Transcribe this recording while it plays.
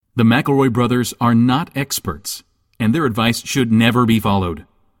The McElroy brothers are not experts, and their advice should never be followed.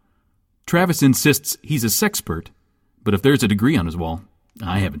 Travis insists he's a sexpert, but if there's a degree on his wall,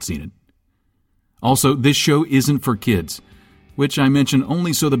 I haven't seen it. Also, this show isn't for kids, which I mention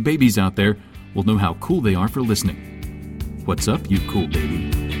only so the babies out there will know how cool they are for listening. What's up, you cool baby?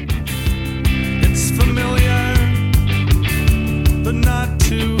 It's familiar, but not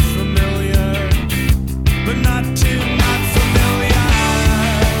too familiar, but not too not familiar.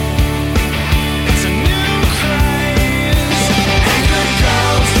 It's a new craze. Hey, good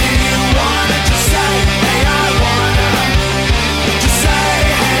girls, do you wanna just say, hey, I wanna? Just say,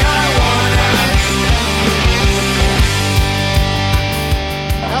 hey, I wanna.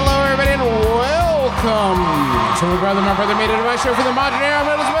 Hello, everybody, and welcome to My Brother Made It a show for the modern era. I'm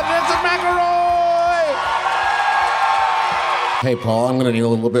Elizabeth McElroy. Hey, Paul, I'm going to need a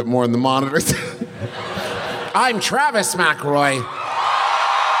little bit more in the monitors. I'm Travis McElroy.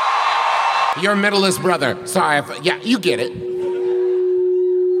 Your middleest brother. Sorry, yeah, you get it.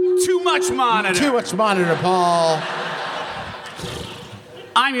 Too much monitor. Too much monitor, Paul.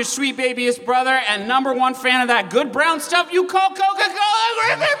 I'm your sweet babyest brother and number one fan of that good brown stuff you call Coca-Cola,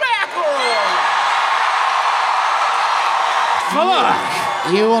 Griffin McElroy.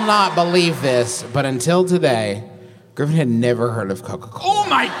 Fuck. You will not believe this, but until today, Griffin had never heard of Coca-Cola. Oh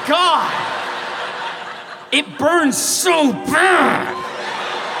my God. It burns so bad.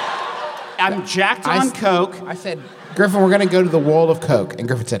 I'm jacked on Coke. I said, Griffin, we're going to go to the world of Coke. And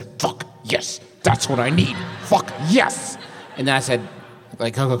Griffin said, fuck, yes, that's what I need. Fuck, yes. And then I said,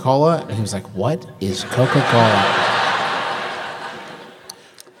 like Coca-Cola? And he was like, what is Coca-Cola?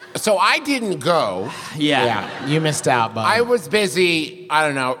 So I didn't go. Yeah, you missed out, bud. I was busy, I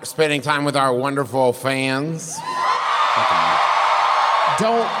don't know, spending time with our wonderful fans.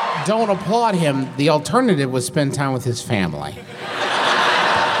 Don't applaud him. The alternative was spend time with his family.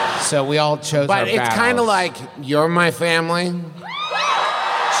 So we all chose our battles. But it's kind of like, you're my family. Jesus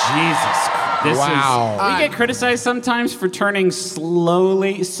Christ. Wow. We get criticized sometimes for turning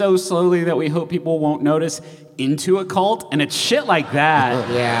slowly, so slowly that we hope people won't notice, into a cult, and it's shit like that.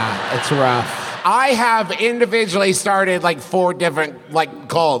 Yeah, it's rough. I have individually started like 4 different like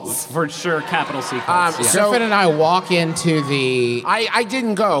cults. For sure, capital C cults. Yeah. So Griffin and I walk into the... I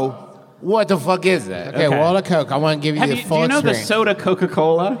didn't go. What the fuck is that? Okay, World of Coke. I want to give you the full experience. Do you know the soda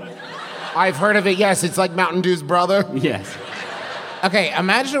Coca-Cola? I've heard of it, yes. It's like Mountain Dew's brother. Yes. Okay,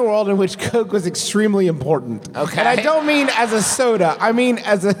 imagine a world in which Coke was extremely important. Okay. And I don't mean as a soda. I mean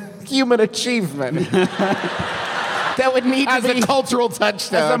as a human achievement. That would need to be... As a cultural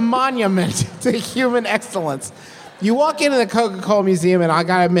touchstone. As a monument to human excellence. You walk into the Coca-Cola Museum, and I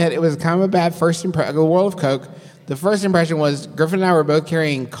gotta admit, it was kind of a bad first impression. The World of Coke, the first impression was Griffin and I were both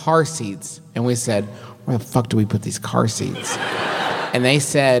carrying car seats. And we said, where the fuck do we put these car seats? And they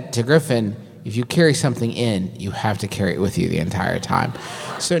said to Griffin, if you carry something in, you have to carry it with you the entire time.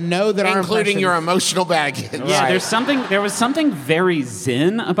 So know that including your emotional baggage. Yeah, right. There was something very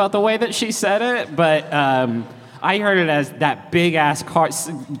zen about the way that she said it, but I heard it as that big ass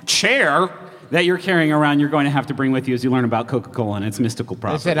chair that you're carrying around. You're going to have to bring with you as you learn about Coca-Cola and its mystical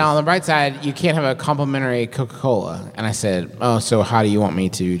properties. They said, on the bright side, you can't have a complimentary Coca-Cola. And I said, oh, so how do you want me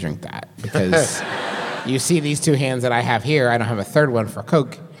to drink that? Because you see these 2 hands that I have here. I don't have a third one for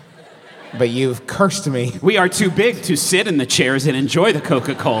Coke. But you've cursed me. We are too big to sit in the chairs and enjoy the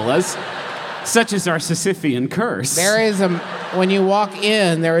Coca-Colas, such as our Sisyphean curse. When you walk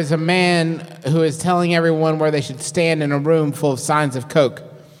in, there is a man who is telling everyone where they should stand in a room full of signs of Coke.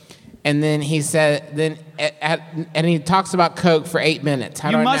 And then he said, and he talks about Coke for 8 minutes.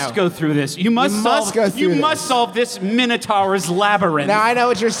 How do I know? You must go through this. You must solve this Minotaur's labyrinth. Now, I know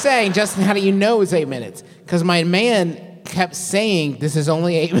what you're saying. Justin, how do you know it's 8 minutes? Because my man kept saying this is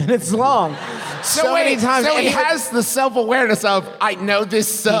only 8 minutes long. So many times. So he has the self-awareness of, I know this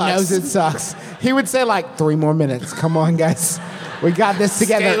sucks. He knows it sucks. He would say like, 3 more minutes. Come on, guys. We got this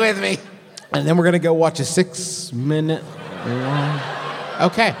together. Stay with me. And then we're going to go watch a 6-minute long.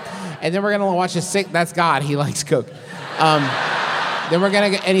 Okay. And then we're going to watch that's God. He likes Coke. Then we're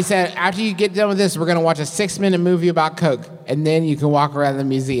going to, and he said, after you get done with this, we're going to watch a 6-minute movie about Coke. And then you can walk around the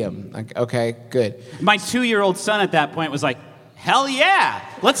museum. Like, okay, good. My 2-year-old son at that point was like, hell yeah,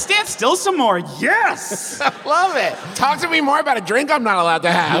 let's stand still some more. Yes. I love it. Talk to me more about a drink I'm not allowed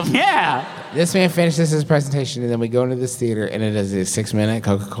to have. Yeah. This man finishes his presentation, and then we go into this theater, and it is a 6-minute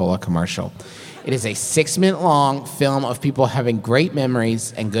Coca-Cola commercial. It is a 6-minute long film of people having great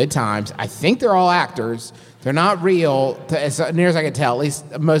memories and good times. I think they're all actors. They're not real, as near as I can tell. At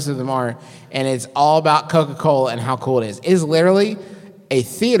least most of them are. And it's all about Coca-Cola and how cool it is. It is literally a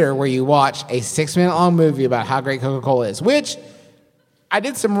theater where you watch a 6-minute long movie about how great Coca-Cola is, which I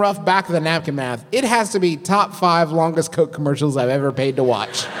did some rough back of the napkin math. It has to be top 5 longest Coke commercials I've ever paid to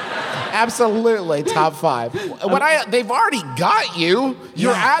watch. Absolutely, top 5. They've already got you.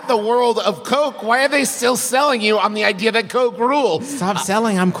 You're at the world of Coke. Why are they still selling you on the idea that Coke rules? Stop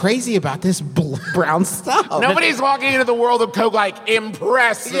selling. I'm crazy about this brown stuff. Nobody's walking into the world of Coke like,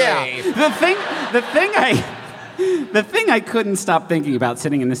 impress me. Yeah. The thing I couldn't stop thinking about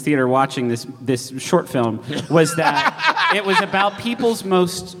sitting in this theater watching this short film was that it was about people's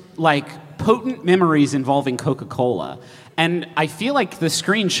most potent memories involving Coca-Cola. And I feel like the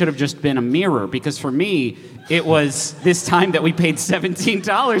screen should have just been a mirror, because for me, it was this time that we paid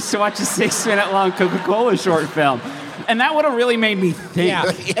 $17 to watch a 6-minute long Coca-Cola short film. And that would have really made me think. Yeah.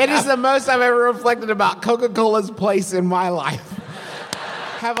 It is the most I've ever reflected about Coca-Cola's place in my life.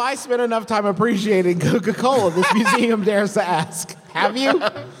 Have I spent enough time appreciating Coca-Cola? This museum dares to ask. Have you?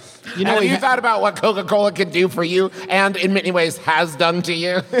 Have you thought about what Coca-Cola can do for you and in many ways has done to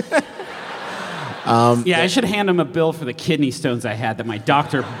you? I should hand him a bill for the kidney stones I had that my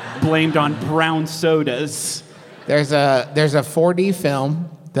doctor blamed on brown sodas. There's a 4D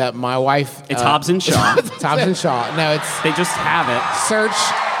film that my wife... It's Hobbs and Shaw. It's Hobbs and Shaw. No, They just have it. Search...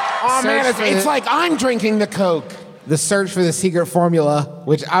 Oh, man, it's like I'm drinking the Coke. The search for the secret formula,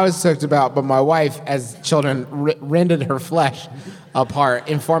 which I was stoked about, but my wife, as children, rended her flesh apart,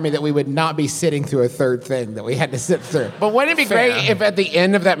 informed me that we would not be sitting through a third thing that we had to sit through. But wouldn't it be great if at the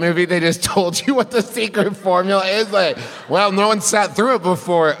end of that movie they just told you what the secret formula is? Like, well, no one sat through it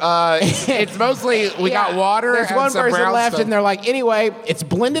before. It's mostly we got water. There's and one some person brown left, stuff. and they're like, anyway, it's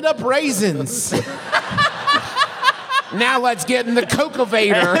blended up raisins. Now let's get in the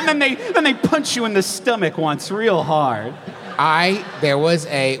Coke-evator. And then they punch you in the stomach once real hard.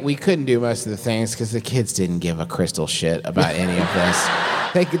 We couldn't do most of the things because the kids didn't give a crystal shit about any of this.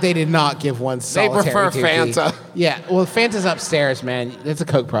 They did not give one solitary They prefer dookie. Fanta. Yeah, well, Fanta's upstairs, man. It's a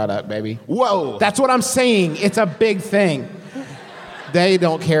Coke product, baby. Whoa. That's what I'm saying. It's a big thing. They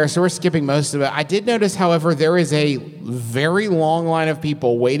don't care, so we're skipping most of it. I did notice, however, there is a very long line of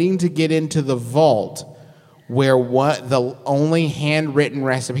people waiting to get into the vault where what the only handwritten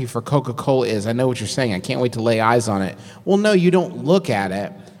recipe for Coca-Cola is. I know what you're saying. I can't wait to lay eyes on it. Well, no, you don't look at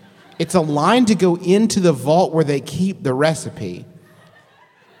it. It's a line to go into the vault where they keep the recipe.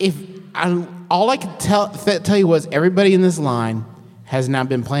 All I could tell you was everybody in this line has now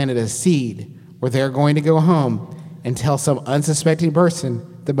been planted a seed where they're going to go home and tell some unsuspecting person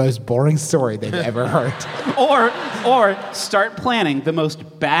the most boring story they've ever heard. Or start planning the most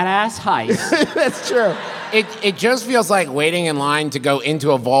badass heist. That's true. It just feels like waiting in line to go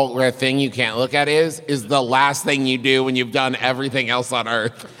into a vault where a thing you can't look at is the last thing you do when you've done everything else on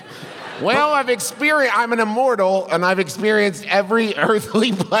Earth. Well, I'm an immortal, and I've experienced every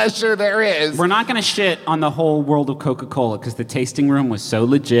earthly pleasure there is. We're not going to shit on the whole world of Coca-Cola because the tasting room was so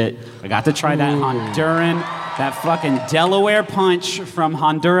legit. I got to try that Honduran, that fucking Delaware punch from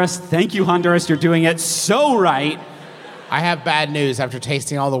Honduras. Thank you, Honduras. You're doing it so right. I have bad news after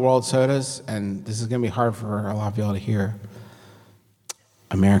tasting all the world sodas, and this is going to be hard for a lot of y'all to hear.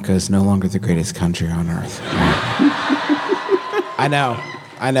 America is no longer the greatest country on earth. I know.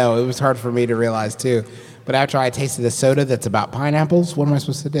 It was hard for me to realize, too. But after I tasted a soda that's about pineapples, what am I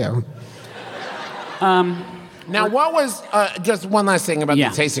supposed to do? Now, what was, just one last thing about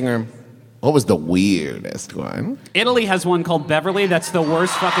the tasting room. What was the weirdest one? Italy has one called Beverly. That's the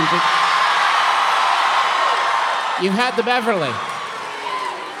worst fucking thing. You had the Beverly.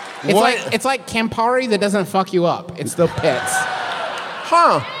 It's like Campari that doesn't fuck you up. It's the pits.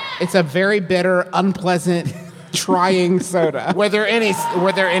 Huh. It's a very bitter, unpleasant, trying soda. Were there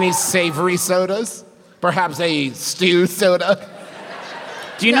any savory sodas? Perhaps a stew soda?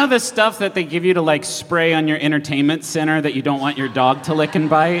 Do you know the stuff that they give you to like spray on your entertainment center that you don't want your dog to lick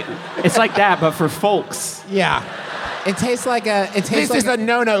and bite? It's like that, but for folks. Yeah. It tastes like a... This is a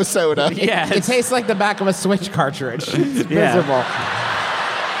no-no soda. Yeah. It tastes like the back of a Switch cartridge. It's miserable. All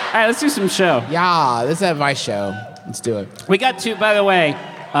right, let's do some show. Yeah, this is a Vice show. Let's do it. We got two, by the way,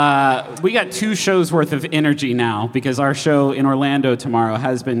 we got 2 shows worth of energy now because our show in Orlando tomorrow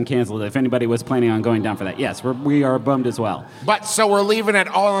has been canceled. If anybody was planning on going down for that, yes, we are bummed as well. But so we're leaving it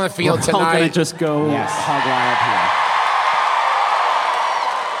all on the field We're tonight. all going to just go hog wild here.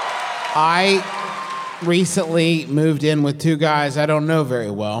 I recently moved in with 2 guys I don't know very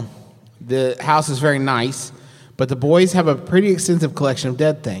well. The house is very nice, but the boys have a pretty extensive collection of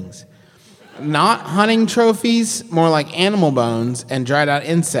dead things. Not hunting trophies, more like animal bones and dried out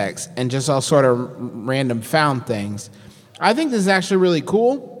insects and just all sort of random found things. I think this is actually really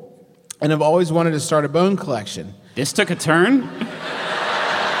cool, and I've always wanted to start a bone collection, This took a turn.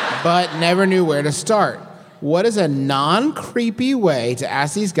 but never knew where to start. what is a non-creepy way to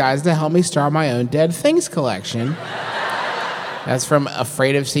ask these guys to help me start my own dead things collection? That's from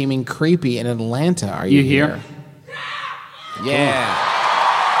Afraid of Seeming Creepy in Atlanta. Are you here? Yeah.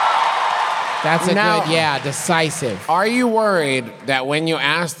 That's a Now- good, decisive. Are you worried that when you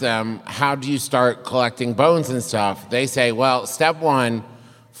ask them, how do you start collecting bones and stuff, they say, well, step one,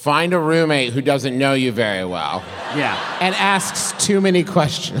 find a roommate who doesn't know you very well. Yeah, And asks too many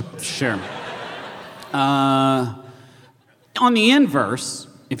questions. sure. On the inverse,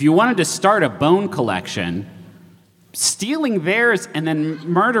 if you wanted to start a bone collection, stealing theirs and then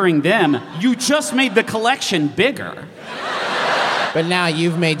murdering them, you just made the collection bigger. But now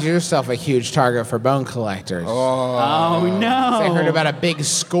you've made yourself a huge target for bone collectors. Oh no. I heard about a big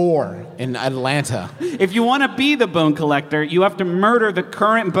score in Atlanta. If you want to be the bone collector, you have to murder the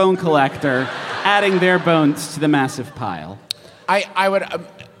current bone collector, adding their bones to the massive pile. I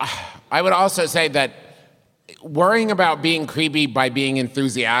would also say that worrying about being creepy by being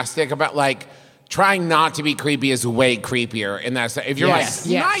enthusiastic about, like, trying not to be creepy is way creepier in that sense. If you're Yes,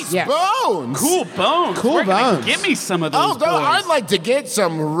 like, yes, nice yes. bones. Cool bones. Cool Where can I bones. Give me some of Oh, those no, boys. I'd like to get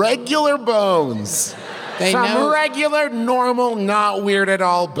some regular bones. They Some know- regular, normal, not weird at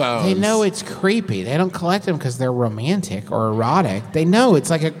all bones. They know it's creepy. They don't collect them because they're romantic or erotic. They know it's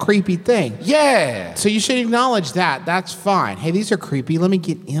like a creepy thing. Yeah. So you should acknowledge that. That's fine. Hey, these are creepy. Let me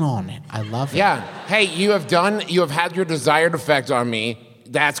get in on it. I love it. Yeah. Hey, you have had your desired effect on me.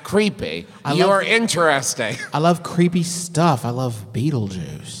 That's creepy. I You're love- interesting. I love creepy stuff. I love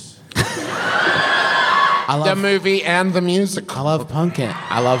Beetlejuice. The movie and the musical. I love pumpkin.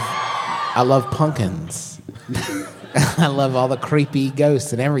 I love pumpkins. I love all the creepy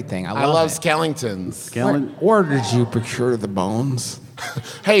ghosts and everything. I love it. skeletons. Where did you procure the bones?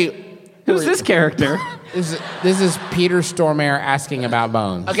 Hey, Who's this character? This is Peter Stormare asking about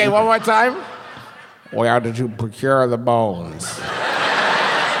bones. okay, one more time. Where did you procure the bones?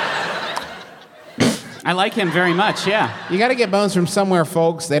 I like him very much, yeah. You got to get bones from somewhere,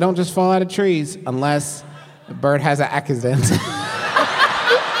 folks. They don't just fall out of trees unless a bird has an accident.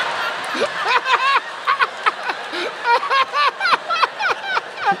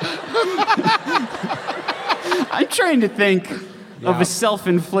 I'm trying to think of a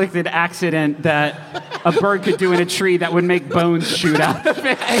self-inflicted accident that a bird could do in a tree that would make bones shoot out of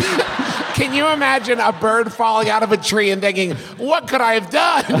it. Can you imagine a bird falling out of a tree and thinking, what could I have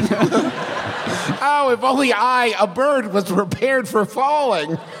done? Oh, if only a bird, was prepared for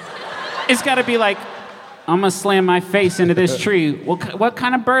falling. It's got to be like, I'm going to slam my face into this tree. What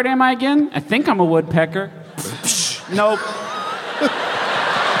kind of bird am I again? I think I'm a woodpecker. Nope.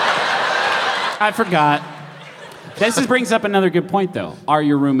 I forgot. This brings up another good point, though. Are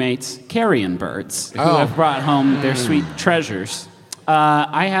your roommates carrion birds who have brought home their sweet treasures?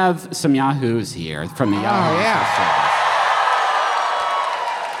 I have some Yahoos here from the Yahoo. yeah.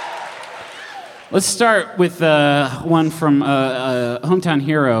 Let's start with one from hometown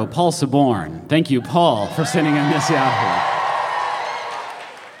hero, Paul Saborn. Thank you, Paul, for sending in this Yahoo.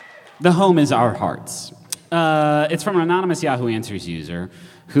 The home is our hearts. It's from an anonymous Yahoo Answers user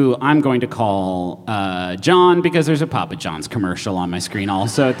who I'm going to call John because there's a Papa John's commercial on my screen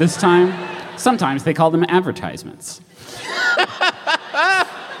also at this time. Sometimes they call them advertisements.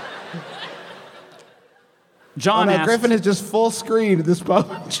 John asked, Griffin is just full screen this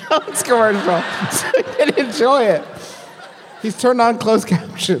Papa John's commercial, so he can enjoy it. He's turned on closed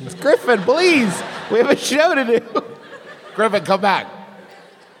captions. Griffin, please, we have a show to do. Griffin, come back.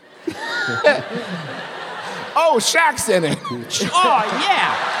 Oh, Shaq's in it. oh,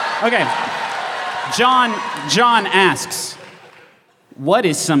 yeah. Okay. John asks, what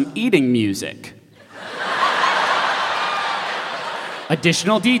is some eating music?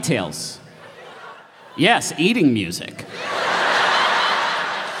 Additional details. Yes, eating music.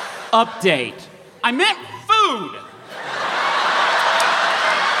 Update. I meant food.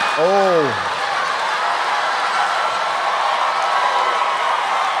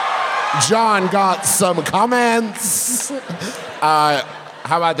 John got some comments. How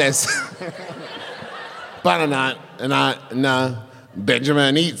about this? Banana,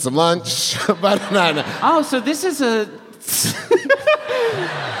 Benjamin, eat some lunch. Banana. Oh, so this is a...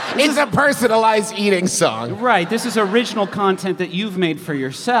 It's a personalized eating song. Right, this is original content that you've made for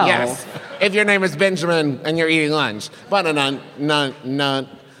yourself. Yes. If your name is Benjamin and you're eating lunch, banana,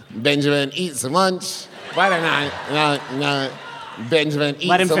 Benjamin, eat some lunch. Banana, Benjamin, eat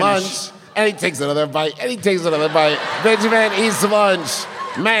Let him some finish. lunch. And he takes another bite, and he takes another bite. Benjamin, eat some lunch.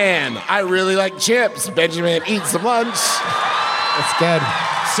 Man, I really like chips. Benjamin, eat some lunch. That's good.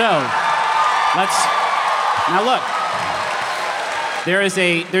 So, now look. There's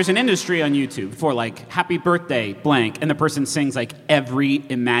an industry on YouTube for like happy birthday blank, and the person sings like every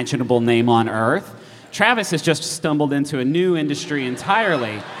imaginable name on earth. Travis has just stumbled into a new industry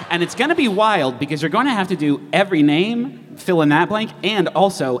entirely, and it's going to be wild because you're going to have to do every name, fill in that blank, and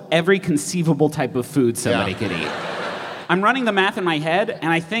also every conceivable type of food somebody could eat. I'm running the math in my head, and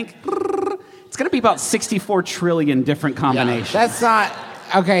I think it's going to be about 64 trillion different combinations. That's not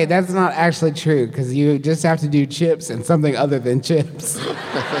actually true, because you just have to do chips and something other than chips.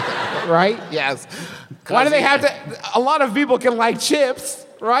 Right? Yes. Why do they have to? A lot of people can like chips,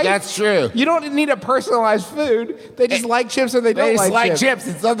 right? That's true. You don't need a personalized food. They just like chips or they don't They just like chips. chips.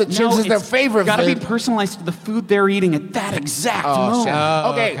 It's not that chips is their favorite Got to food. be personalized to the food they're eating at that exact moment.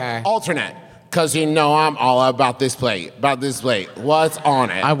 Okay, alternate. Because you know I'm all about this plate. What's on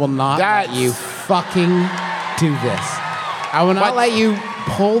it? I will not let you fucking do this. I will not let you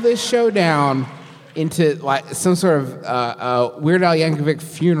pull this show down into like some sort of Weird Al Yankovic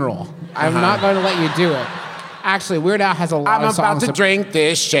funeral. I'm not going to let you do it. Actually, Weird Al has a lot of songs. I'm about to drink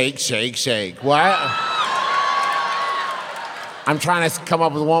this shake, shake, shake. What? I'm trying to come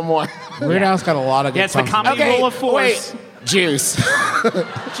up with one more. Weird Al's got a lot of good It's the songs. comedy rule of force. Wait. Juice.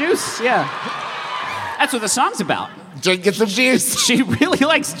 Juice, yeah. That's what the song's about. Drinking some juice. She really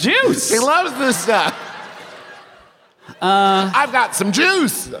likes juice. She loves this stuff. I've got some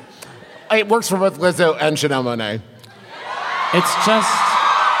juice. It works for both Lizzo and Chanel Monáe. It's just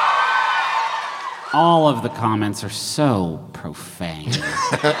all of the comments are so profane.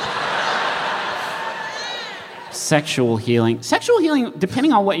 Sexual healing,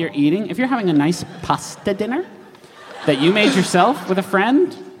 depending on what you're eating, if you're having a nice pasta dinner that you made yourself with a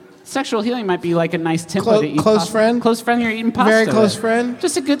friend, sexual healing might be like a nice template to eat close pasta. friend? Close friend you're eating pasta Very close with. friend?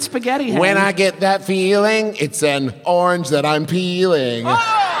 Just a good spaghetti When hang. I get that feeling, it's an orange that I'm peeling.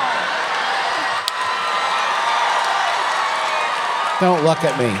 Don't look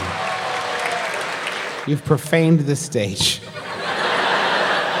at me. You've profaned the stage.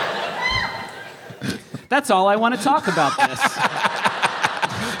 That's all I want to talk about this.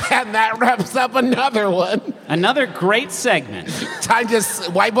 And that wraps up another one. Another great segment. Time to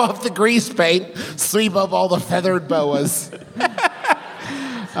wipe off the grease paint, sweep up all the feathered boas.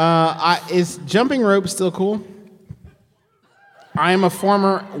 Is jumping rope still cool? I am a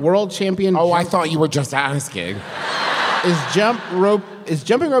former world champion. Oh, I thought you were just asking. Is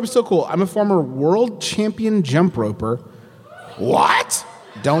jumping rope still cool? I'm a former world champion jump roper. What?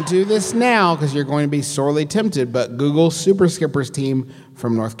 Don't do this now because you're going to be sorely tempted, but Google Super Skippers team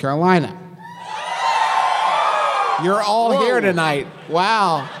from North Carolina. You're all here tonight.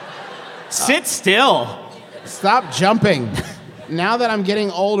 Wow. Sit still. Stop jumping. Now that I'm getting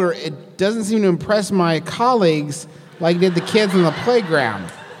older, it doesn't seem to impress my colleagues like it did the kids on the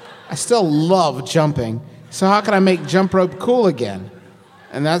playground. I still love jumping, so how can I make jump rope cool again?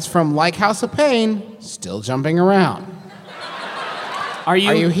 And that's from Like House of Pain, still jumping around. Are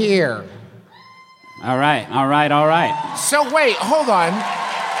you here? All right. So wait, hold on.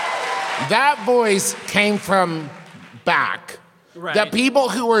 That voice came from back. Right. The people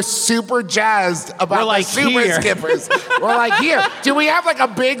who were super jazzed about We're like the Super here. Skippers were like, here. Do we have like a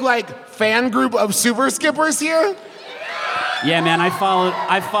big like fan group of Super Skippers here? Yeah, man, I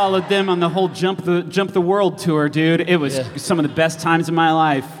followed them on the whole Jump the World tour, dude. It was some of the best times of my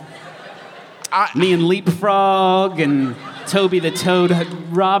life. Me and Leapfrog and Toby the Toad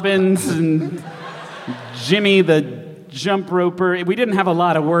Robbins and Jimmy the Jump Roper. We didn't have a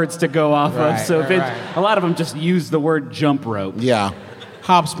lot of words to go off of, so a lot of them just used the word jump rope. Yeah.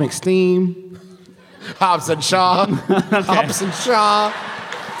 Hobbs McSteam. Hobbs and Shaw. Hobbs and Shaw.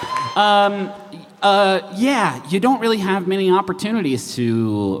 Yeah, you don't really have many opportunities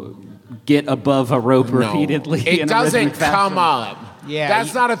to get above a rope repeatedly. It in a doesn't rhythmic fashion. come up. Yeah,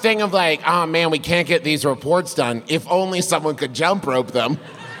 That's not a thing of like, oh man, we can't get these reports done. If only someone could jump rope them.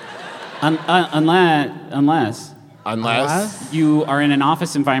 Unless you are in an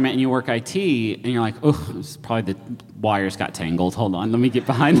office environment and you work IT and you're like, oh, this is probably the wires got tangled. Hold on, let me get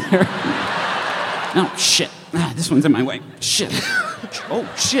behind there. No, shit. This one's in my way. Shit.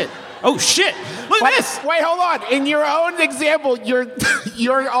 Oh, shit. Oh, shit. Look at this. Wait, hold on. In your own example,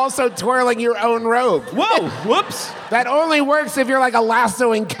 you're also twirling your own rope. Whoa, whoops. That only works if you're like a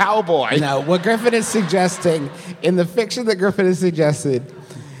lassoing cowboy. No, what Griffin is suggesting, in the fiction that Griffin has suggested,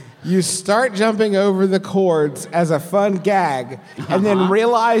 you start jumping over the cords as a fun gag, and then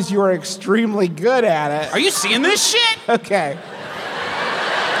realize you are extremely good at it. Are you seeing this shit? Okay.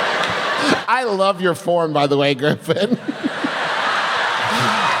 I love your form, by the way, Griffin.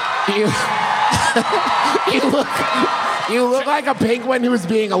 You look like a penguin who's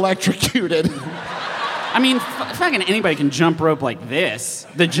being electrocuted. I mean, fucking anybody can jump rope like this.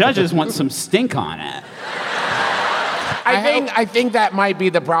 The judges want some stink on it. I think that might be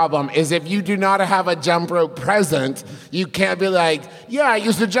the problem, is if you do not have a jump rope present, you can't be like, yeah, I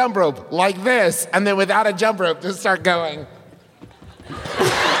used a jump rope like this, and then without a jump rope, just start going.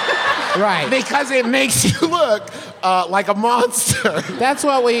 Right. Because it makes you look like a monster. That's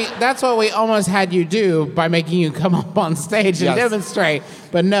what we almost had you do by making you come up on stage and demonstrate.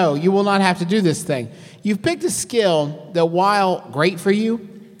 But no, you will not have to do this thing. You've picked a skill that, while great for you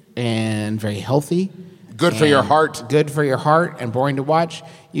and very healthy, Good for your heart. Good for your heart and boring to watch.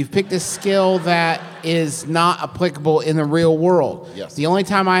 You've picked a skill that is not applicable in the real world. Yes. The only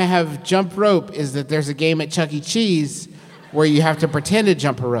time I have jump rope is that there's a game at Chuck E. Cheese where you have to pretend to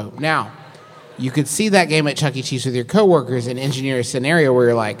jump a rope. Now, you could see that game at Chuck E. Cheese with your coworkers and engineer a scenario where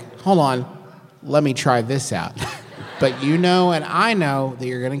you're like, hold on, let me try this out. But you know and I know that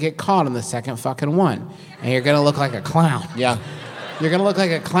you're going to get caught in the second fucking one. And you're going to look like a clown. Yeah. You're going to look like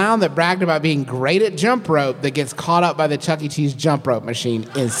a clown that bragged about being great at jump rope that gets caught up by the Chuck E. Cheese jump rope machine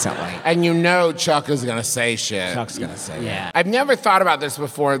instantly. And you know Chuck is going to say shit. Chuck's going to say Yeah. I've never thought about this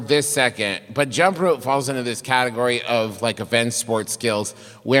before this second, but jump rope falls into this category of like event sports skills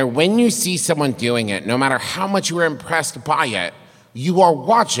where when you see someone doing it, no matter how much you were impressed by it, you are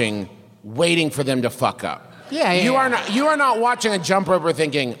watching, waiting for them to fuck up. Yeah. You are not watching a jump roper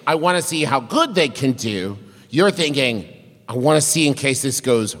thinking, I want to see how good they can do. You're thinking, I want to see in case this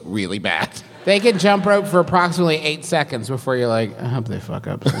goes really bad. They can jump rope for approximately 8 seconds before you're like, I hope they fuck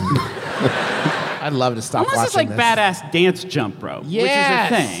up soon. I'd love to stop Unless watching it's like this. badass dance jump rope,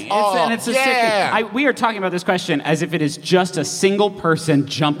 Yes. which is a thing. Oh, It's a yeah. sick. We are talking about this question as if it is just a single person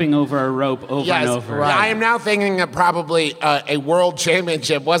jumping over a rope over and over. Right. I am now thinking that probably a world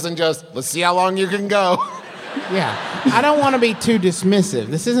championship wasn't just, let's see how long you can go. Yeah. I don't want to be too dismissive.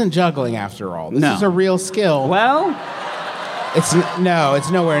 This isn't juggling after all. This No. is a real skill. Well, It's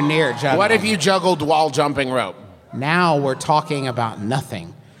nowhere near juggling. What if you juggled while jumping rope? Now we're talking about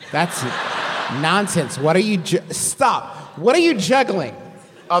nothing. That's nonsense. What are you stop. What are you juggling?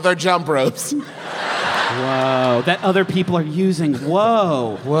 Other jump ropes. whoa, that other people are using.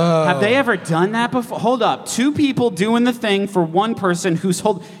 Whoa. Whoa. Have they ever done that before? Hold up. 2 people doing the thing for one person who's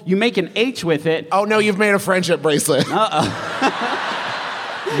you make an H with it. Oh no, you've made a friendship bracelet.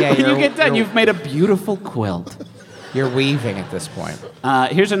 Yeah, When you get done, you've made a beautiful quilt. You're weaving at this point.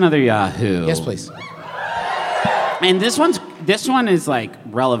 Here's another Yahoo. Yes, please. And this one is like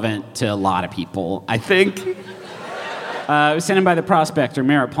relevant to a lot of people, I think. It was sent in by the prospector,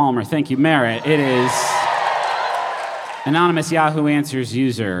 Merritt Palmer. Thank you, Merritt. It is anonymous Yahoo Answers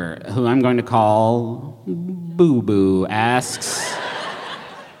user, who I'm going to call Boo Boo, asks,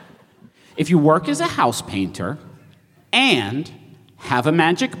 if you work as a house painter and have a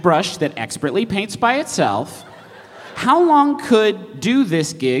magic brush that expertly paints by itself, how long could do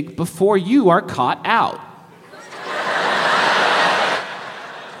this gig before you are caught out?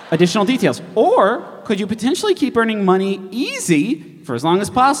 Additional details. Or could you potentially keep earning money easy for as long as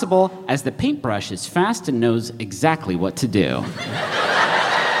possible, as the paintbrush is fast and knows exactly what to do?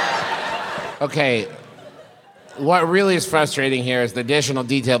 Okay, what really is frustrating here is the additional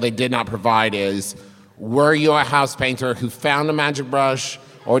detail they did not provide is, were you a house painter who found a magic brush,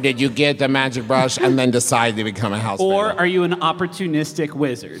 or did you get the magic brush and then decide to become a house Or painter? are you an opportunistic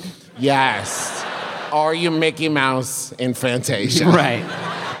wizard? Yes. Are you Mickey Mouse in Fantasia? Right.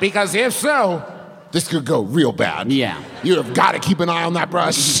 Because if so, this could go real bad. Yeah. You have got to keep an eye on that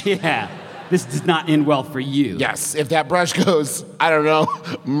brush. Yeah. This does not end well for you. Yes, if that brush goes, I don't know,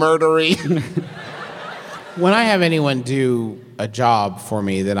 murdery. When I have anyone do a job for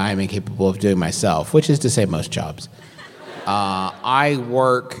me that I am incapable of doing myself, which is to say most jobs, I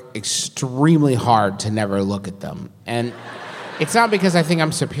work extremely hard to never look at them. And it's not because I think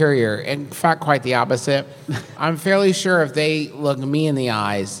I'm superior. In fact, quite the opposite. I'm fairly sure if they look me in the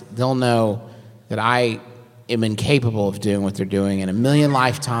eyes, they'll know that I am incapable of doing what they're doing. In a million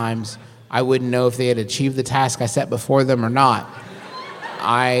lifetimes, I wouldn't know if they had achieved the task I set before them or not.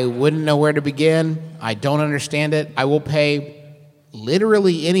 I wouldn't know where to begin. I don't understand it. I will pay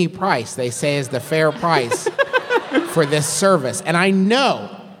literally any price they say is the fair price for this service. And I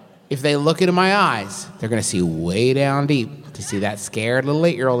know if they look into my eyes, they're going to see way down deep to see that scared little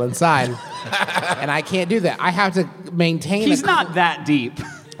 8-year-old inside. And I can't do that. I have to maintain He's not that deep.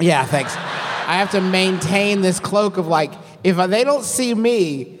 Yeah, thanks. I have to maintain this cloak of like, if they don't see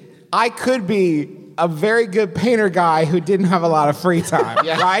me, I could be a very good painter guy who didn't have a lot of free time,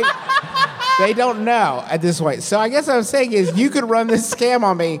 right? They don't know at this point. So I guess what I'm saying is you could run this scam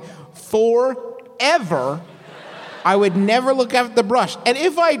on me forever. I would never look at the brush. And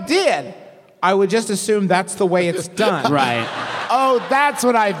if I did, I would just assume that's the way it's done. Right. Oh, that's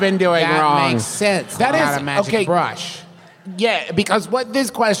what I've been doing That wrong. makes sense. That Not is a magic okay. brush. Yeah, because what this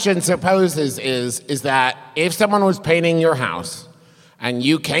question supposes is that if someone was painting your house and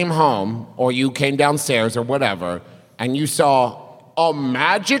you came home or you came downstairs or whatever and you saw a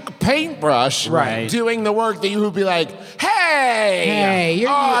magic paintbrush Right. doing the work, that you would be like, hey, you're-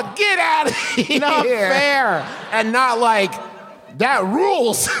 get out of here. Not fair. And not like, that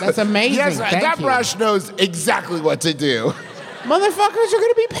rules. That's amazing. Yes, Thank that you. brush knows exactly what to do. Motherfuckers are going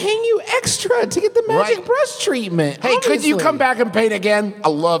to be paying you extra to get the magic Right. brush treatment. Hey, could you obviously. come back and paint again? I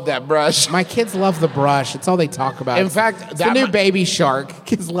love that brush. My kids love the brush. It's all they talk about. In fact, it's the that new mi- Baby Shark.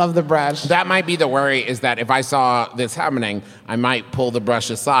 Kids love the brush. That might be the worry, is that if I saw this happening, I might pull the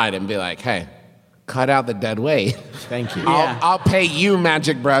brush aside and be like, hey, cut out the dead weight. Thank you. Yeah. I'll pay you,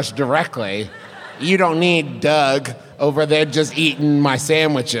 Magic Brush, directly. You don't need Doug over there just eating my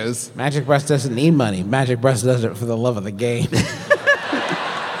sandwiches. Magic Brush doesn't need money. Magic Brush does it for the love of the game.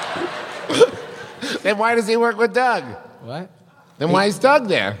 Then why does he work with Doug? What? Then why is Doug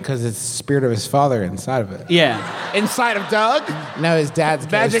there? Because it's the spirit of his father inside of it. Yeah. Inside of Doug? No, his dad's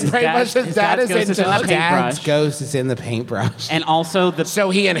Magic ghost. Paintbrush's dad is ghost in is in the Doug? Dad's paintbrush. ghost is in the paintbrush. And also the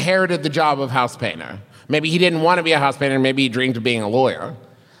So he inherited the job of house painter. Maybe he didn't want to be a house painter. Maybe he dreamed of being a lawyer.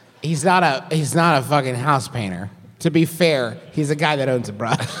 He's not a fucking house painter. To be fair, he's a guy that owns a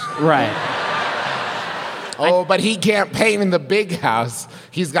brush. right. Oh, but he can't paint in the big house.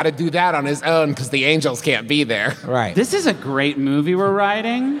 He's got to do that on his own because the angels can't be there. Right. This is a great movie we're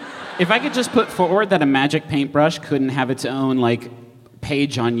writing. If I could just put forward that a magic paintbrush couldn't have its own like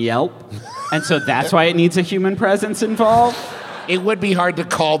page on Yelp, and so that's why it needs a human presence involved. It would be hard to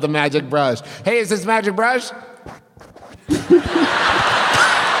call the magic brush. Hey, is this magic brush?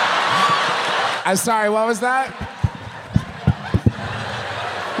 I'm sorry, what was that?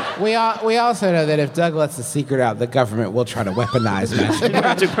 We also know that if Doug lets the secret out, the government will try to weaponize magic.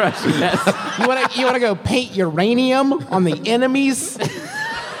 Magic brush, yes. You wanna go paint uranium on the enemies?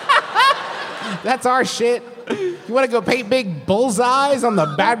 That's our shit. You wanna go paint big bullseyes on the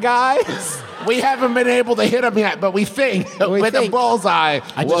bad guys? We haven't been able to hit him yet, but we think with a think. bullseye,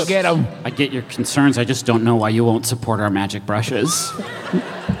 we'll get him. I get your concerns. I just don't know why you won't support our magic brushes.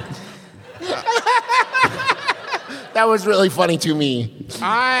 That was really funny to me.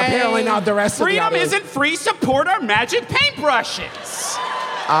 Apparently not the rest of the Freedom audience. isn't free. Support our magic paintbrushes.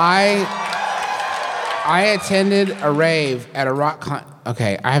 I attended a rave at a rock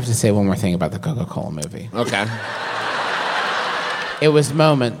Okay, I have to say one more thing about the Coca-Cola movie. Okay. It was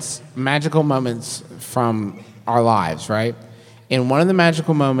moments, magical moments from our lives, right? In one of the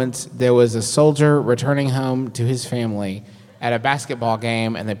magical moments, there was a soldier returning home to his family at a basketball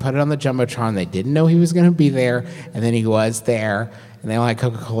game, and they put it on the Jumbotron. They didn't know he was going to be there, and then he was there, and they all had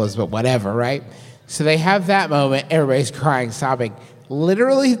Coca-Colas, but whatever, right? So they have that moment. Everybody's crying, sobbing.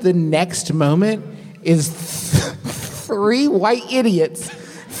 Literally, the next moment is three white idiots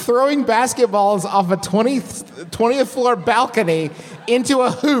throwing basketballs off a 20th floor balcony into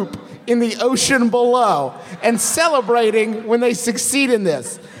a hoop in the ocean below and celebrating when they succeed in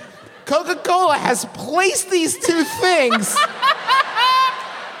this. Coca-Cola has placed these two things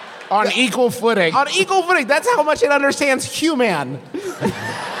On equal footing. on equal footing. That's how much it understands human.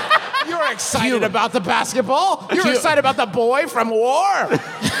 You're excited about the basketball. You're excited about the boy from war.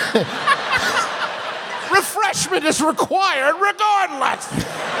 Refreshment is required regardless.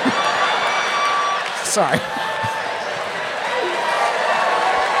 Sorry.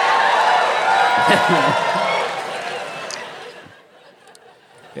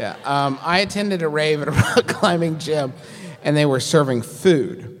 Yeah, I attended a rave at a rock climbing gym, and they were serving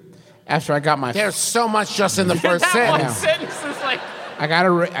food. After I got my There's so much just in the first That one sentence. sentence is like.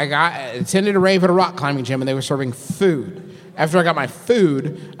 attended a rave at a rock climbing gym, and they were serving food. After I got my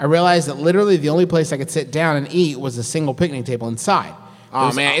food, I realized that literally the only place I could sit down and eat was a single picnic table inside.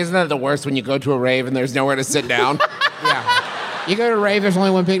 Oh man, isn't that the worst when you go to a rave and there's nowhere to sit down? Yeah. You go to a rave, there's only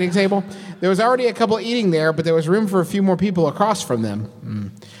one picnic table. There was already a couple eating there, but there was room for a few more people across from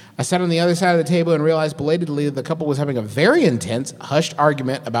them. I sat on the other side of the table and realized belatedly that the couple was having a very intense, hushed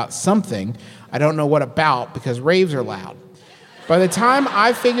argument about something. I don't know what about, because raves are loud. By the time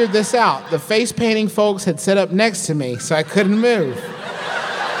I figured this out, the face painting folks had set up next to me, so I couldn't move.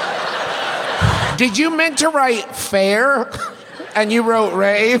 Did you meant to write fair and you wrote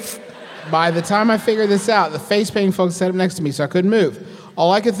rave? By the time I figured this out, the face painting folks set up next to me, so I couldn't move.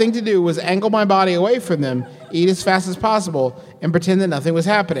 All I could think to do was angle my body away from them, eat as fast as possible, and pretend that nothing was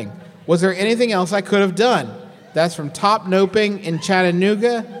happening. Was there anything else I could have done? That's from Top Noping in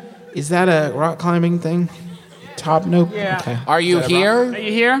Chattanooga. Is that a rock climbing thing? Top Nope? Yeah. Okay. Are you Are here?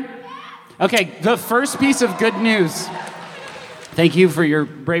 you here? Okay, the first piece of good news. Thank you for your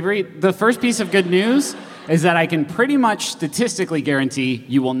bravery. The first piece of good news is that I can pretty much statistically guarantee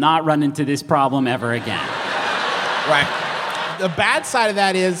you will not run into this problem ever again. Right. The bad side of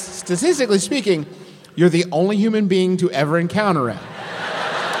that is, statistically speaking, you're the only human being to ever encounter it.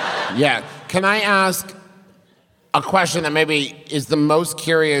 Yeah. Can I ask a question that maybe is the most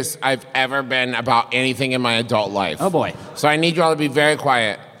curious I've ever been about anything in my adult life? Oh, boy. So I need you all to be very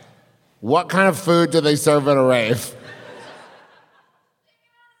quiet. What kind of food do they serve at a rave?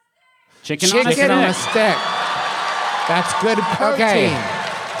 Chicken On a stick. stick. That's good protein.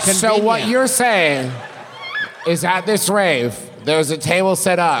 Okay. So what you're saying is at this rave, there's a table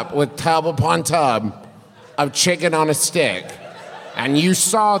set up with tub upon tub of chicken on a stick. And you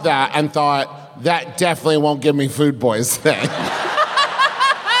saw that and thought, that definitely won't give me food poisoning.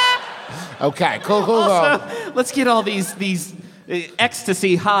 Okay, cool. Also, let's get all these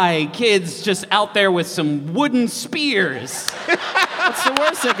ecstasy high kids just out there with some wooden spears. What's the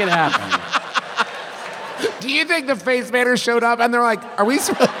worst that could happen? Do you think the face painters showed up and they're like, are we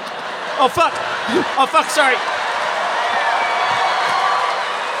supposed... Oh, fuck, sorry.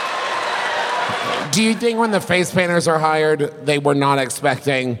 Do you think when the face painters are hired, they were not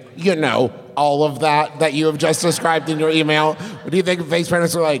expecting, all of that you have just described in your email? Or do you think face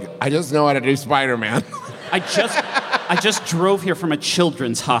painters are like, I just know how to do Spider-Man? I just drove here from a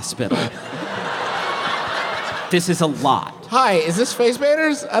children's hospital. This is a lot. Hi, is this Face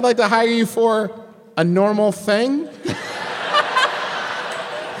Painters? I'd like to hire you for a normal thing.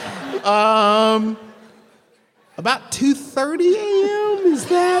 About 2:30 a.m. Is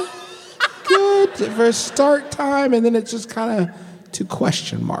that good for a start time? And then it's just kind of to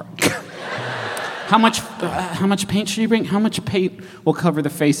question mark. How much paint should you bring? How much paint will cover the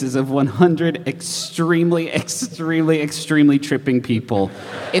faces of 100 extremely tripping people?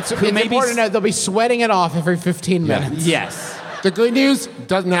 It's important to know they'll be sweating it off every 15 minutes. Yes. The good news,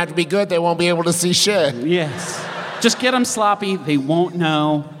 doesn't have to be good. They won't be able to see shit. Yes. Just get them sloppy. They won't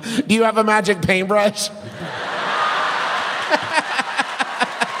know. Do you have a magic paintbrush?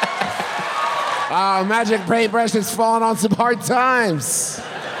 Magic paintbrush has fallen on some hard times.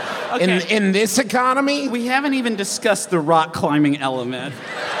 Okay. In this economy? We haven't even discussed the rock climbing element.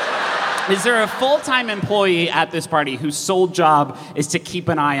 Is there a full-time employee at this party whose sole job is to keep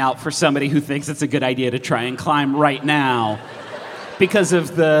an eye out for somebody who thinks it's a good idea to try and climb right now because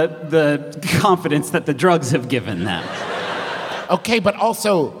of the confidence that the drugs have given them? Okay, but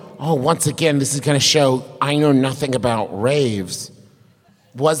also, once again, this is going to show I know nothing about raves.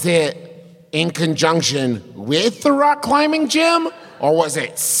 Was it in conjunction with the rock climbing gym? Or was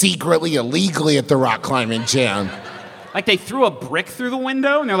it secretly, illegally at the rock climbing gym? Like they threw a brick through the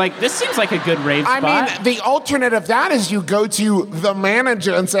window and they're like, this seems like a good rave spot. I mean, the alternate of that is you go to the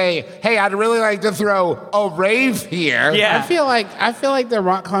manager and say, hey, I'd really like to throw a rave here. Yeah. I feel like the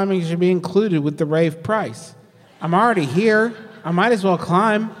rock climbing should be included with the rave price. I'm already here. I might as well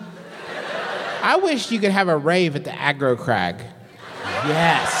climb. I wish you could have a rave at the Aggro Crag.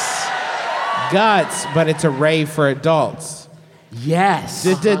 Yes. Guts, but it's a rave for adults. Yes.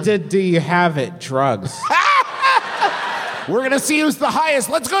 Do you have it? Drugs. We're going to see who's the highest.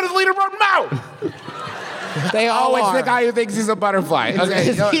 Let's go to the leaderboard now. They all it's are. the guy who thinks he's a butterfly.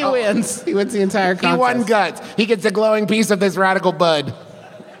 Okay. He wins. He wins the entire contest. He won guts. He gets a glowing piece of this radical bud.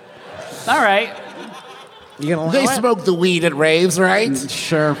 All right. You gonna allow They it? smoke the weed at raves, right?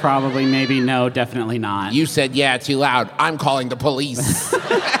 Sure, probably, maybe, no, definitely not. You said, yeah, too loud. I'm calling the police.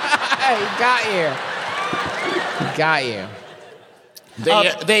 Hey, he got you.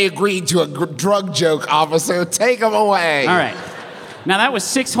 They agreed to a drug joke, officer. Take them away. All right. Now, that was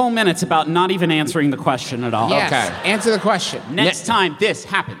 6 whole minutes about not even answering the question at all. Yes. Okay. Answer the question. Next time this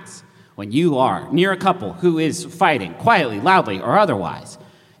happens, when you are near a couple who is fighting quietly, loudly, or otherwise,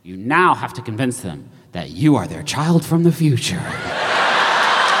 you now have to convince them that you are their child from the future.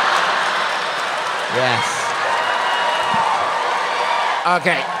 Yes.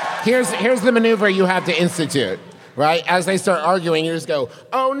 Okay. Here's the maneuver you have to institute. Right? As they start arguing, you just go,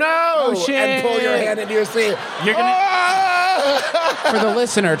 oh no! Oh, shit. And pull your hand into your sleeve. You're gonna... For the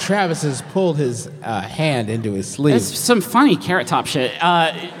listener, Travis has pulled his hand into his sleeve. It's some funny Carrot Top shit.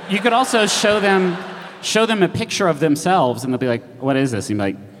 You could also show them a picture of themselves, and they'll be like, what is this? And you'll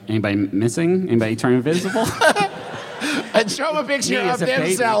be like, anybody missing? Anybody turn invisible? And show them a picture Me of as a baby.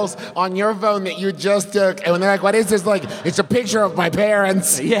 themselves on your phone that you just took. And when they're like, what is this? Like, it's a picture of my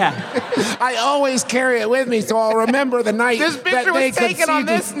parents. Yeah. I always carry it with me so I'll remember the night This picture was taken on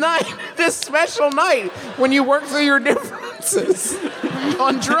this night, this special night, when you work through your differences.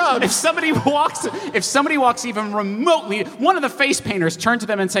 on drugs. If somebody walks even remotely, one of the face painters turn to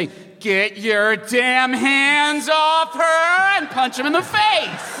them and say, "Get your damn hands off her," and punch him in the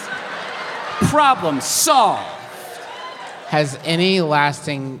face. Problem solved. Has any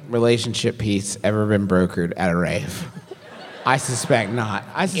lasting relationship piece ever been brokered at a rave? I suspect not.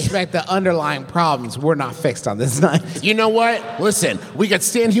 I suspect the underlying problems were not fixed on this night. You know what? Listen, we could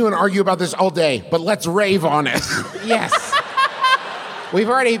stand here and argue about this all day, but let's rave on it. Yes. We've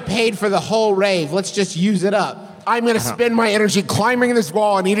already paid for the whole rave. Let's just use it up. I'm gonna spend my energy climbing this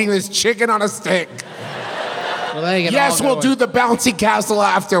wall and eating this chicken on a stick. Yes, we'll do the bouncy castle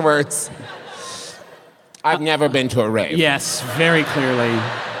afterwards. I've never been to a rave. Yes, very clearly.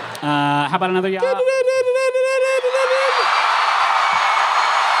 How about another yacht?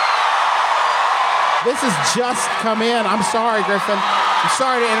 This has just come in. I'm sorry, Griffin. I'm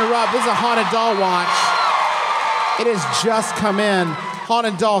sorry to interrupt. This is a Haunted Doll watch. It has just come in.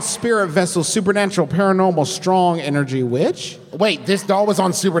 Haunted Doll, Spirit Vessel, Supernatural, Paranormal, Strong Energy Witch. Wait, this doll was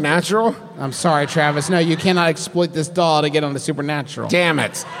on Supernatural? I'm sorry, Travis. No, you cannot exploit this doll to get onto Supernatural. Damn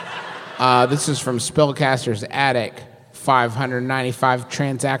it. This is from Spellcaster's Attic. 595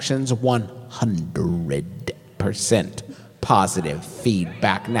 transactions, 100% positive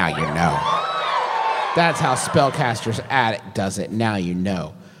feedback. Now you know. That's how Spellcaster's Attic does it. Now you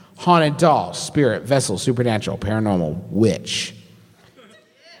know. Haunted Doll, Spirit, Vessel, Supernatural, Paranormal, Witch.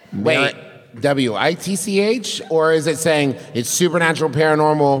 Wait, WITCH? Or is it saying it's Supernatural,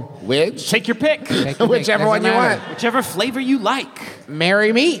 Paranormal, Witch? Take your pick. Whichever one you want. Whichever flavor you like.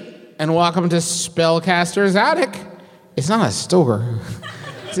 Merry meet, and welcome to Spellcaster's Attic. It's not a store.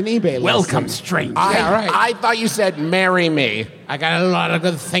 It's an eBay listing. Welcome, stranger. Yeah, right. I thought you said marry me. I got a lot of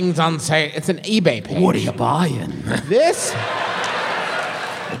good things on sale. It's an eBay page. What are you buying?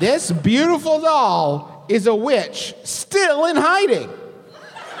 This beautiful doll is a witch still in hiding.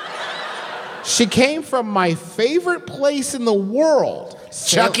 She came from my favorite place in the world.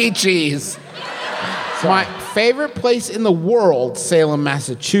 Chuck E. Cheese. My favorite place in the world, Salem,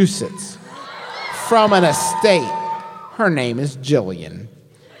 Massachusetts. From an estate. Her name is Jillian.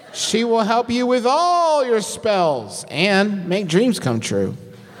 She will help you with all your spells and make dreams come true.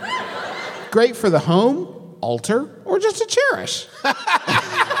 Great for the home, altar, or just to cherish.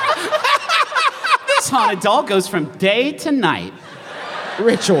 This haunted doll goes from day to night.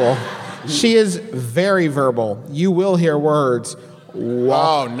 Ritual. She is very verbal. You will hear words.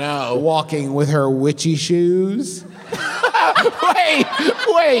 Oh, no. Walking with her witchy shoes. Wait.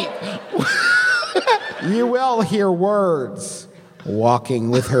 You will hear words. Walking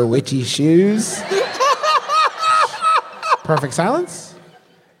with her witchy shoes. Perfect silence.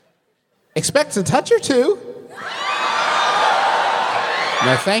 Expects a touch or two.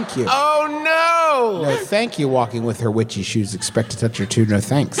 No, thank you. Oh, no. No, thank you. Walking with her witchy shoes. Expect a touch or two. No,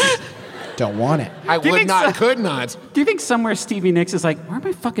 thanks. Don't want it. I would not, could not. Do you think somewhere Stevie Nicks is like, where are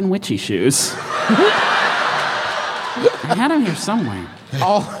my fucking witchy shoes? I had them here somewhere.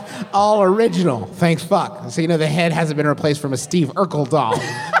 All original. Thanks, fuck. So, the head hasn't been replaced from a Steve Urkel doll.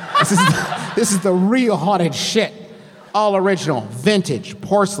 This is the real haunted shit. All original, vintage,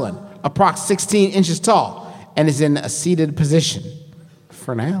 porcelain, approx 16 inches tall, and is in a seated position.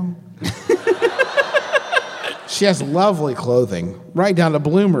 For now. She has lovely clothing, right down to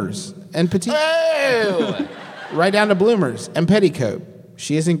bloomers and petite. Oh. Right down to bloomers and petticoat.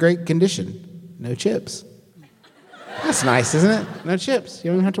 She is in great condition. No chips. That's nice, isn't it? No chips. You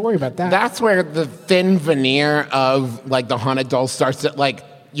don't even have to worry about that. That's where the thin veneer of, the haunted doll starts to,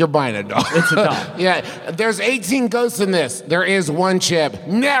 you're buying a doll. It's a doll. Yeah, there's 18 ghosts in this. There is one chip.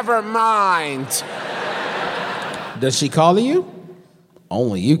 Never mind. Does she call to you?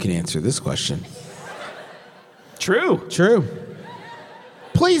 Only you can answer this question. True.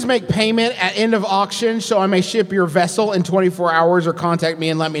 Please make payment at end of auction so I may ship your vessel in 24 hours or contact me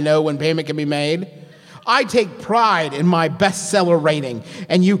and let me know when payment can be made. I take pride in my bestseller rating,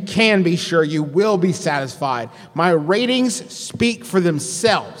 and you can be sure you will be satisfied. My ratings speak for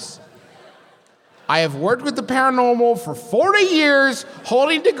themselves. I have worked with the paranormal for 40 years,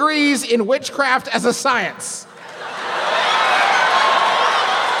 holding degrees in witchcraft as a science.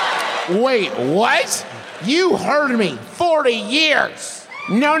 Wait, what? You heard me, 40 years.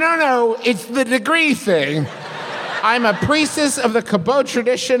 No. It's the degree thing. I'm a priestess of the Cabot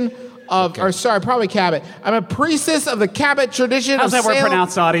tradition probably Cabot. I'm a priestess of the Cabot tradition How's of that word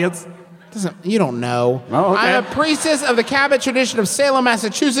pronounced, audience? You don't know. Oh, okay. I'm a priestess of the Cabot tradition of Salem,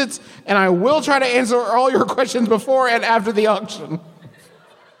 Massachusetts, and I will try to answer all your questions before and after the auction.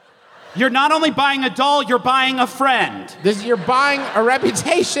 You're not only buying a doll, you're buying a friend. You're buying a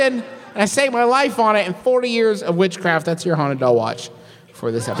reputation, and I stake my life on it, and 40 years of witchcraft. That's your haunted doll watch.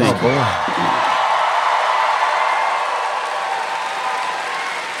 for this episode.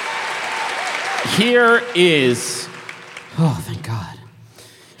 Here is. Oh, thank God.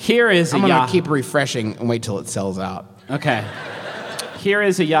 Here is I'm a going to Yahoo. keep refreshing and wait till it sells out. Okay. Here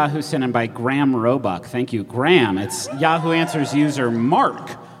is a Yahoo sent in by Graham Roebuck. Thank you, Graham. It's Yahoo Answers user Mark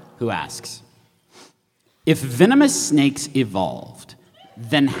who asks, if venomous snakes evolved,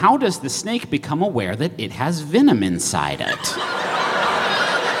 then how does the snake become aware that it has venom inside it?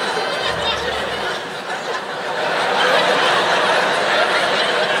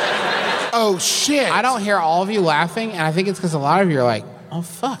 Oh, shit. I don't hear all of you laughing, and I think it's because a lot of you are like, oh,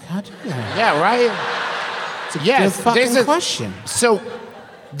 fuck, how'd you do that? Yeah, right? It's a Yes, good fucking this is- question. So,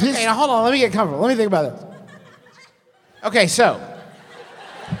 this... Hey, now hold on, let me get comfortable. Let me think about this. Okay, so,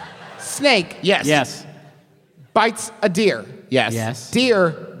 snake Yes. bites a deer. Yes. Yes.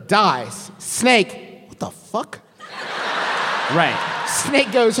 Deer dies. Snake, what the fuck? Right.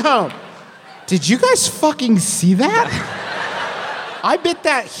 Snake goes home. Did you guys fucking see that? I bit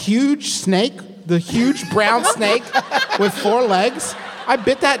that huge snake, the huge brown snake with 4 legs. I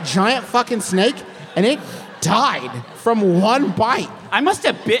bit that giant fucking snake, and it died from one bite. I must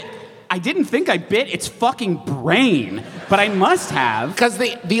have bit. I didn't think I bit its fucking brain, but I must have. Because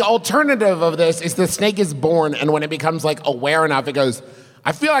the alternative of this is the snake is born, and when it becomes like aware enough, it goes,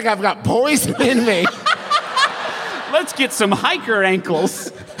 I feel like I've got poison in me. Let's get some hiker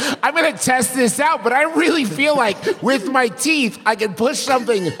ankles. I'm gonna test this out, but I really feel like with my teeth, I can push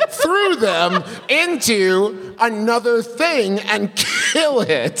something through them into another thing and kill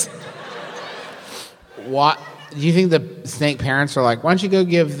it. What? Do you think the snake parents are like, why don't you go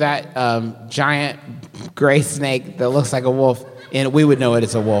give that giant gray snake that looks like a wolf, and we would know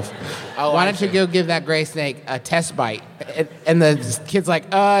it's a wolf. Oh, Why I don't you see. go give that gray snake a test bite? And the kid's like,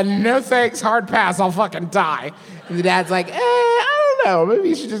 no thanks, hard pass, I'll fucking die. And the dad's like, I don't know, maybe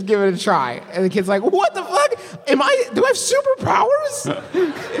you should just give it a try. And the kid's like, what the fuck? Do I have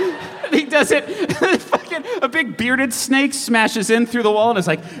superpowers? He does it. Fucking a big bearded snake smashes in through the wall and is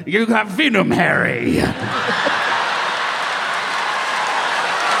like, "You got venom, Harry."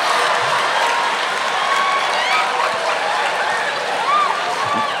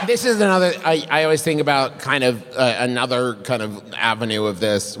 This is another, I always think about kind of another kind of avenue of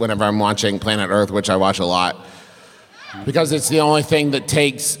this whenever I'm watching Planet Earth, which I watch a lot, because it's the only thing that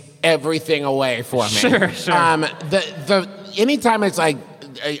takes everything away for me. Sure. Anytime it's like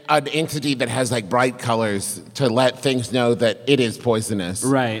an entity that has like bright colors to let things know that it is poisonous.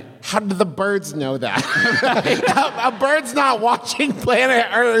 Right. How do the birds know that? A bird's not watching Planet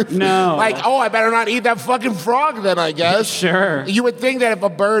Earth. No. Like, oh, I better not eat that fucking frog then, I guess. Sure. You would think that if a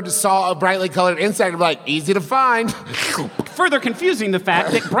bird saw a brightly colored insect, it'd be like, easy to find. Further confusing the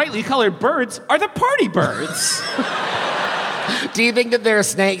fact that brightly colored birds are the party birds. Do you think that there are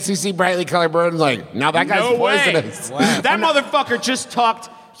snakes who see brightly colored birds and like, now that guy's No way. poisonous? That motherfucker just talked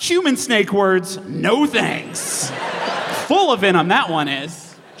human snake words. No thanks. Full of venom, that one is.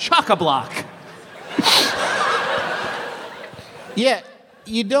 Chock-a-block. Yeah,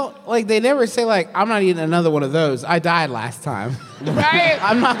 you don't, like, they never say, like, I'm not eating another one of those. I died last time. Right?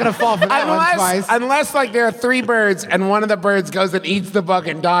 I'm not going to fall for that one twice. Unless, like, there are 3 birds and one of the birds goes and eats the bug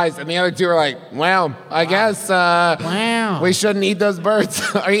and dies, and the other 2 are like, well, I guess Wow. we shouldn't eat those birds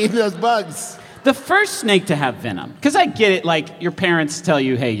or eat those bugs. The first snake to have venom, because I get it, like your parents tell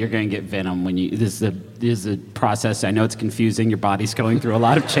you, hey, you're going to get venom when you, this is a process. I know it's confusing. Your body's going through a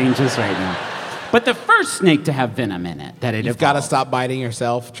lot of changes right now. But the first snake to have venom in it, that it You've got to stop biting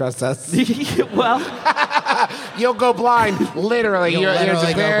yourself. Trust us. well, You'll go blind, literally. You'll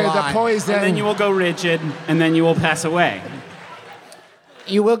literally go The blind. poison. and then you will go rigid, and then you will pass away.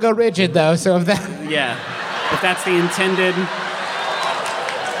 You will go rigid, though, so if that... Yeah, if that's the intended.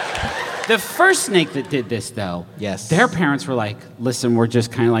 The first snake that did this, though, Yes. their parents were like, listen, we're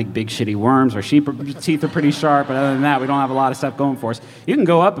just kind of like big shitty worms. Our teeth are pretty sharp, but other than that, we don't have a lot of stuff going for us. You can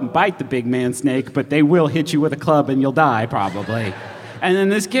go up and bite the big man snake, but they will hit you with a club and you'll die, probably. And then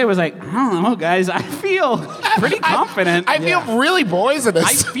this kid was like, I don't know, guys, I feel pretty confident. I feel really poisonous.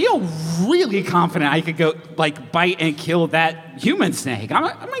 I feel really confident I could go, like, bite and kill that human snake. I'm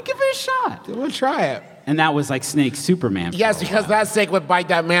gonna give it a shot. We'll try it. And that was like Snake Superman. Yes, because that snake would bite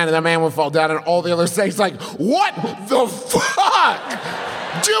that man, and that man would fall down, and all the other snakes like, what the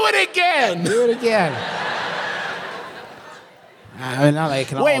fuck? Do it again. Do it again. Now they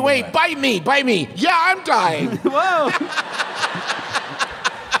can all do Wait, it. bite me. Yeah, I'm dying. Whoa.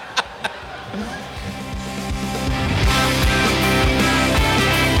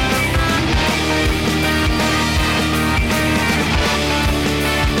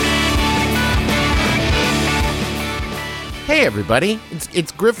 Hey everybody.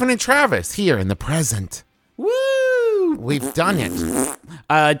 It's Griffin and Travis here in the present. Woo! We've done it.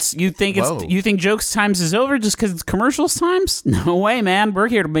 You think jokes times is over just because it's commercials times? No way, man. We're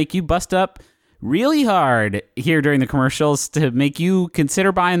here to make you bust up really hard here during the commercials to make you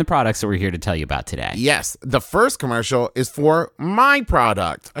consider buying the products that we're here to tell you about today. Yes, the first commercial is for my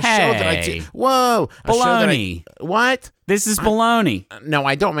product. A show that I do. Whoa. Baloney. What? This is baloney. No,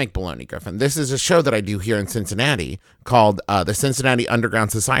 I don't make baloney, Griffin. This is a show that I do here in Cincinnati called the Cincinnati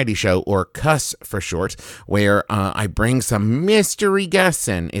Underground Society Show, or CUS for short, where I bring some mystery guests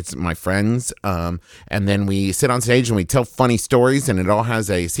in. It's my friends, and then we sit on stage and we tell funny stories, and it all has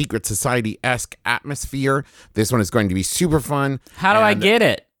a secret society-esque atmosphere. This one is going to be super fun. How do I get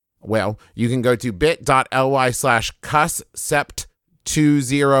it? Well, you can go to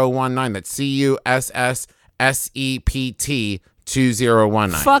bit.ly/CUSSEPT2019. That's CUSSSEPT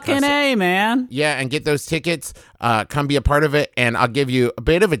 2019. Fucking A, man. Yeah, and get those tickets. Come be a part of it, and I'll give you a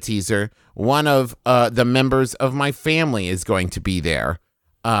bit of a teaser. One of the members of my family is going to be there.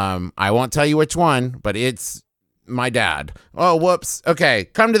 I won't tell you which one, but it's my dad. Oh, whoops. Okay,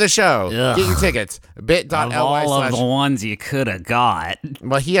 come to the show. Ugh. Get your tickets. Bit.ly/ All of the ones you could have got.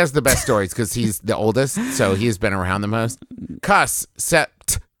 Well, he has the best stories because he's the oldest, so he's been around the most.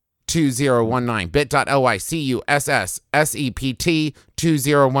 CUSSEPT 2019. Bit.ly CUSSSEPT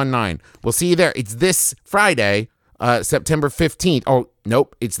 2019. We'll see you there. It's this Friday, September 15th. Oh,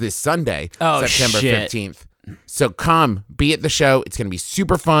 nope. It's this Sunday, September 15th. So come, be at the show. It's going to be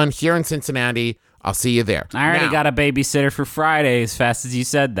super fun here in Cincinnati. I'll see you there. I already Now, got a babysitter for Friday as fast as you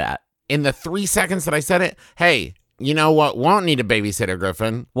said that. in the 3 seconds that I said it, hey, you know what won't need a babysitter,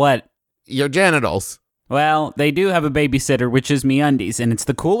 Griffin? What? Your genitals. Well, they do have a babysitter, which is MeUndies, and it's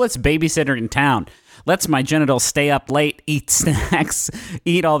the coolest babysitter in town. Lets my genitals stay up late, eat snacks,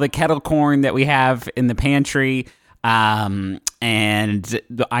 eat all the kettle corn that we have in the pantry. And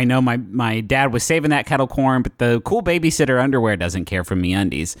I know my dad was saving that kettle corn, but the cool babysitter underwear doesn't care for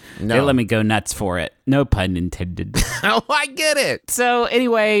MeUndies. No. They let me go nuts for it. No pun intended. Oh, I get it. So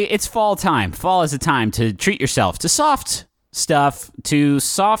anyway, it's fall time. Fall is a time to treat yourself to soft stuff, to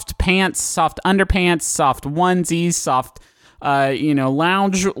soft pants, soft underpants, soft onesies, soft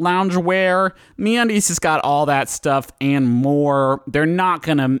lounge wear. MeUndies has got all that stuff and more. They're not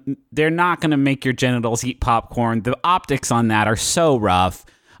gonna make your genitals eat popcorn. The optics on that are so rough.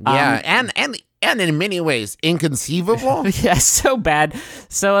 Yeah, and in many ways inconceivable. Yeah, so bad.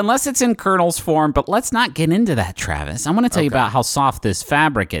 So unless it's in kernels form, but let's not get into that, Travis. I want to tell you about how soft this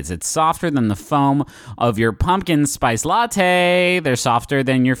fabric is. It's softer than the foam of your pumpkin spice latte. They're softer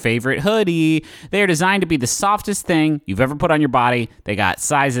than your favorite hoodie. They are designed to be the softest thing you've ever put on your body. They got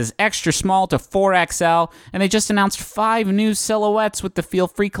sizes extra small to 4XL, and they just announced 5 new silhouettes with the Feel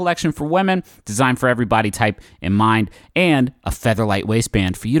Free collection for women, designed for every body type in mind, and a featherlight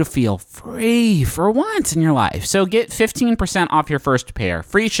waistband for you to feel free for once in your life. So get 15% off your first pair,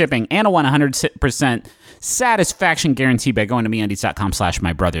 free shipping, and a 100% satisfaction guarantee by going to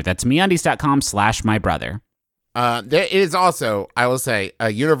MeUndies.com/mybrother. That's MeUndies.com/mybrother. There is also, I will say,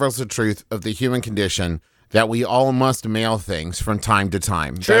 a universal truth of the human condition that we all must mail things from time to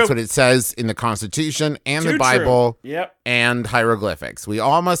time. True. That's what it says in the Constitution and the Bible Yep. and hieroglyphics. We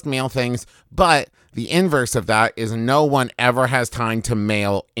all must mail things, but the inverse of that is no one ever has time to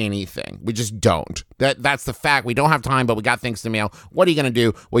mail anything. We just don't. That's the fact. We don't have time, but we got things to mail. What are you going to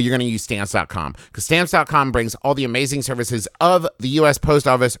do? Well, you're going to use Stamps.com, because Stamps.com brings all the amazing services of the U.S. Post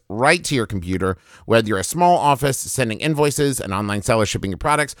Office right to your computer. Whether you're a small office sending invoices, an online seller shipping your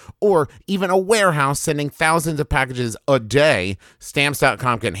products, or even a warehouse sending thousands of packages a day,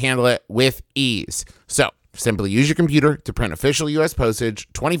 Stamps.com can handle it with ease. So simply use your computer to print official U.S. postage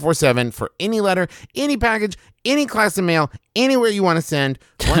 24/7 for any letter, any package, any class of mail, anywhere you want to send.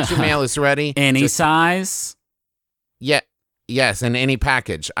 Once your mail is ready. Any size? Yeah. Yes, and any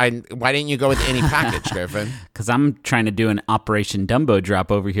package. Why didn't you go with any package, Griffin? Because I'm trying to do an Operation Dumbo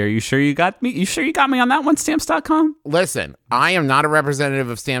drop over here. You sure you got me? You sure you got me on that one, Stamps.com? Listen, I am not a representative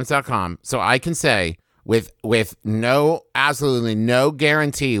of Stamps.com, so I can say with absolutely no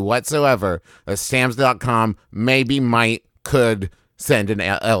guarantee whatsoever that Stamps.com could send an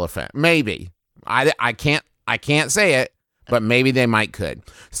elephant. Maybe. I can't say it, but maybe they could.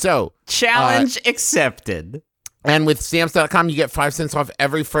 So Challenge accepted. And with Stamps.com, you get 5 cents off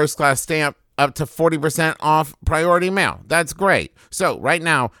every first-class stamp, up to 40% off priority mail. That's great. So right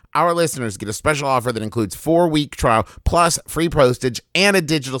now, our listeners get a special offer that includes 4-week trial plus free postage and a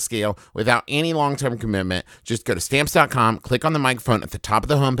digital scale without any long-term commitment. Just go to Stamps.com, click on the microphone at the top of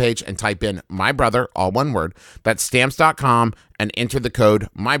the homepage, and type in My Brother, all one word. That's Stamps.com, and enter the code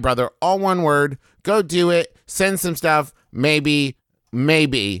My Brother, all one word. Go do it. Send some stuff. maybe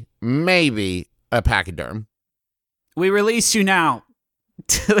a pachyderm. We release you now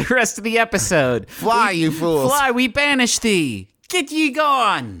to the rest of the episode. Fly, you fools. Fly, we banish thee. Get ye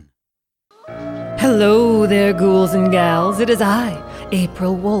gone. Hello there, ghouls and gals. It is I,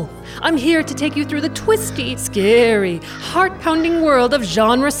 April Wolf. I'm here to take you through the twisty, scary, heart-pounding world of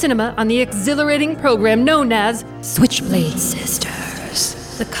genre cinema on the exhilarating program known as Switchblade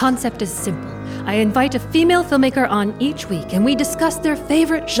Sisters. The concept is simple. I invite a female filmmaker on each week, and we discuss their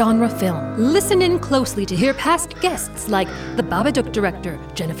favorite genre film. Listen in closely to hear past guests like the Babadook director,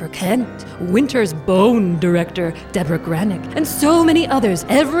 Jennifer Kent, Winter's Bone director, Deborah Granick, and so many others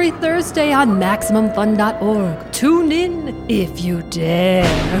every Thursday on MaximumFun.org. Tune in if you dare.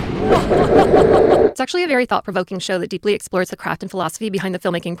 It's actually a very thought-provoking show that deeply explores the craft and philosophy behind the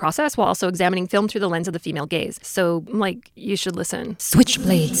filmmaking process while also examining film through the lens of the female gaze. So, you should listen.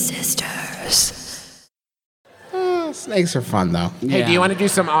 Switchblade Sisters. Snakes are fun, though. Hey, do you want to do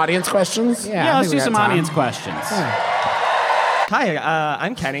some audience questions? Yeah, let's do some audience questions. Hi,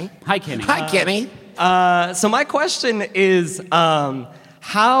 I'm Kenny. Hi, Kenny. Hi, Kenny. So my question is, what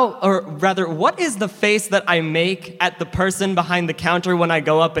is the face that I make at the person behind the counter when I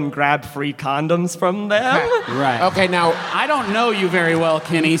go up and grab free condoms from them? Right. Okay, now I don't know you very well,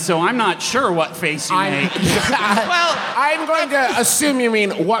 Kenny, so I'm not sure what face you make. well, I'm going to assume you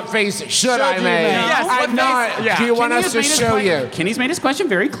mean what face should I you make? make? Yes, what I'm not. face- yeah. Do you want Kenny us has to made his show you? Kenny's made his question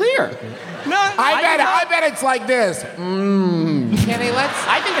very clear. No, I bet it's like this. Kenny,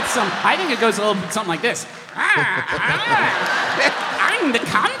 I think it goes a little something like this. I'm the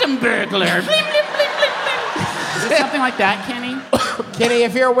condom burglar. Blim, blim, blim, blim, blim. Is it something like that, Kenny? Kenny,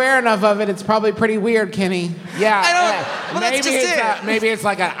 if you're aware enough of it, it's probably pretty weird, Kenny. Yeah. well, that's maybe just it. Maybe it's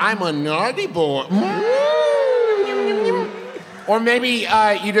like I'm a naughty boy. Or maybe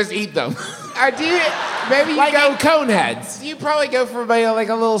you just eat them. Maybe you Like go in cone heads. You probably go for like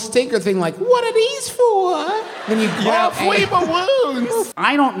a little stinker thing, like, what are these for? Then you grab Flea my wounds.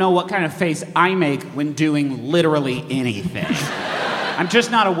 I don't know what kind of face I make when doing literally anything. I'm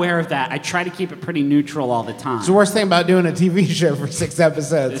just not aware of that. I try to keep it pretty neutral all the time. It's the worst thing about doing a TV show for 6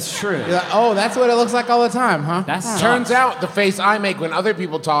 episodes. It's true. You're like, oh, that's what it looks like all the time, huh? That sucks. Turns out the face I make when other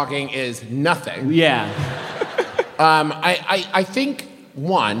people talking is nothing. Yeah. I think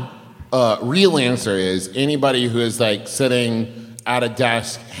one real answer is anybody who is like sitting at a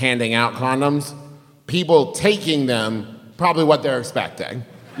desk handing out condoms, people taking them probably what they're expecting.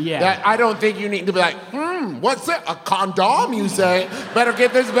 Yeah. That I don't think you need to be like, what's it? A condom, you say? Better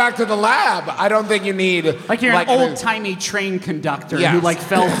get this back to the lab. I don't think you need Like you're an old-timey train conductor Yes. who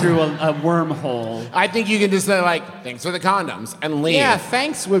fell through a wormwormole. I think you can just say like, thanks for the condoms and leave. Yeah,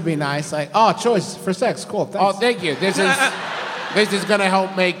 thanks would be nice. Like, oh, choice for sex. Cool, Oh, thanks. thank you. This is gonna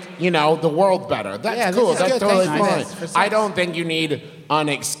help make, the world better. That's Yeah, this cool. is That's good. totally Thanks fine. for sex. I don't think you need an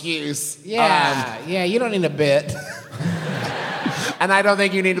excuse. Yeah, you don't need a bit. And I don't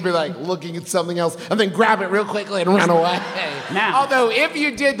think you need to be like looking at something else and then grab it real quickly and run away. Now. Although if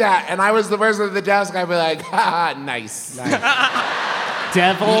you did that and I was the person at the desk, I'd be like, haha, nice.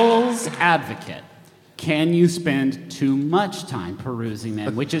 Devil's advocate. Can you spend too much time perusing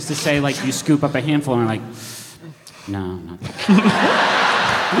them? Which is to say, you scoop up a handful and are like, no, not that.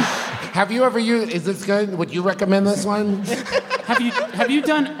 Have you ever used, is this good? Would you recommend this one? Have you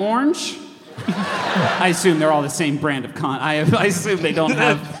done orange? I assume they're all the same brand of I assume they don't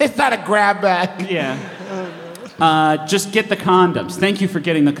have. It's not a grab bag. Yeah. Just get the condoms. Thank you for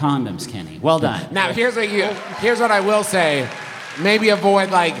getting the condoms, Kenny. Well done. Now here's what I will say. Maybe avoid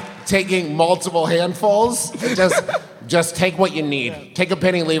taking multiple handfuls. Just take what you need. Take a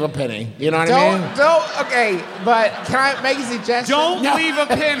penny, leave a penny. You know what I mean? Okay, but can I make a suggestion? Don't leave a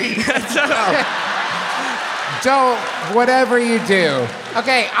penny. Don't, whatever you do.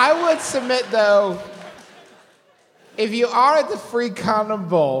 Okay, I would submit though, if you are at the free condom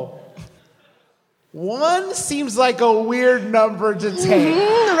bowl, 1 seems like a weird number to take.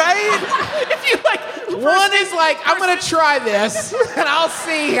 right? If you 1 is like, I'm gonna try this, and I'll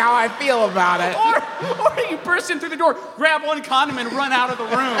see how I feel about it. or you burst in through the door, grab one condom, and run out of the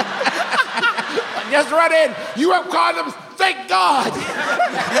room. Just run in. You have condoms. Thank God.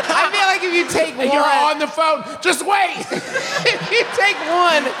 I feel like if you take And 1, you're on the phone. Just wait. if you take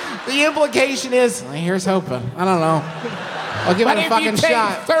 1, the implication is, well, here's hoping. I don't know. I'll give But it a if fucking you take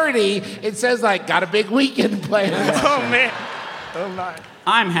shot. 30, it says got a big weekend planned. Oh man. Oh my.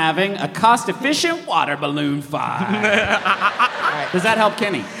 I'm having a cost-efficient water balloon fight. Does that help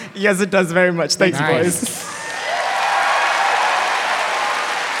Kenny? Yes, it does very much. Thanks, Nice. boys.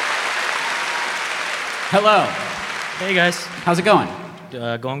 Hello. Hey guys. How's it going?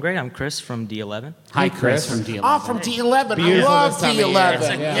 Going great. I'm Chris from D11. Hi, Chris from D11. Oh, from D11. Beautiful I love this time of year.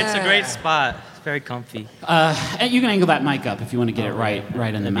 D11. It's a great spot. It's very comfy. And you can angle that mic up if you want to get it right in the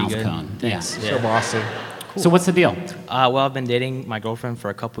That'd be mouth good. cone. Yes. So bossy. So what's the deal? Well, I've been dating my girlfriend for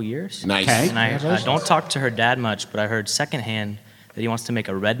a couple years. Nice. Okay. And I don't talk to her dad much, but I heard secondhand that he wants to make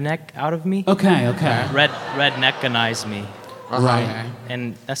a redneck out of me. Okay. Redneckanize me. Right.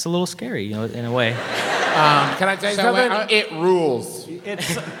 And that's a little scary, you know, in a way. Can I tell you something? It rules.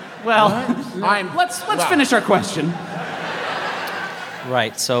 It's well. Let's finish our question.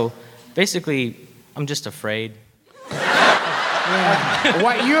 Right. So basically, I'm just afraid.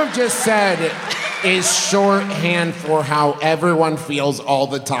 What you have just said is shorthand for how everyone feels all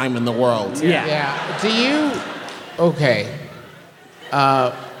the time in the world. Yeah. Yeah. Do you? Okay.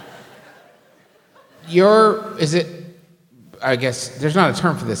 Is it? I guess there's not a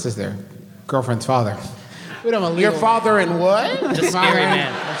term for this, is there? Girlfriend's father. We don't have a Your legal- father and what? The scary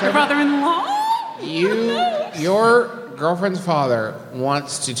man. Your brother-in-law? Your girlfriend's father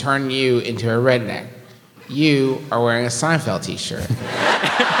wants to turn you into a redneck. You are wearing a Seinfeld t-shirt.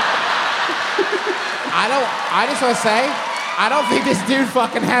 I just want to say, I don't think this dude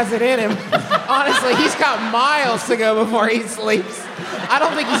fucking has it in him. Honestly, he's got miles to go before he sleeps. I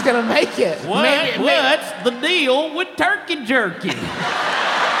don't think he's gonna make it. What's the deal with turkey jerky?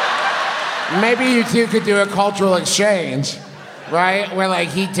 Maybe you two could do a cultural exchange, right? Where like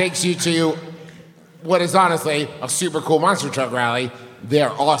he takes you to what is honestly a super cool monster truck rally.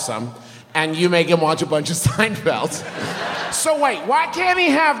 They're awesome. And you make him watch a bunch of Seinfelds. So wait, why can't he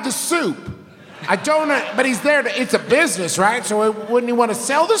have the soup? I don't know, but he's there it's a business, right? So wouldn't he want to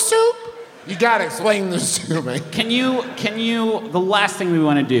sell the soup? You gotta explain this to me. Can you, the last thing we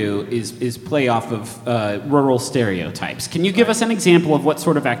want to do is play off of rural stereotypes. Can you give us an example of what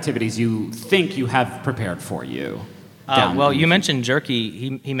sort of activities you think you have prepared for you? Well, you mentioned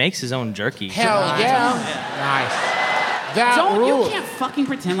jerky. He makes his own jerky. Hell yeah. Nice. That You rules. can't fucking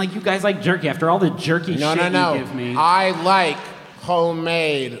pretend like you guys like jerky after all the jerky No. shit you give me. I like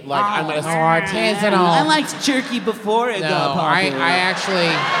homemade. Like I'm gonna artisanal. I liked jerky before it got No, popular. I actually.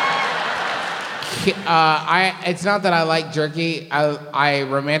 It's not that I like jerky. I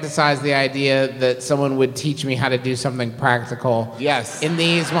romanticize the idea that someone would teach me how to do something practical. Yes. In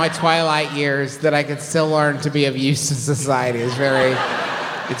these my twilight years, that I could still learn to be of use to society is very.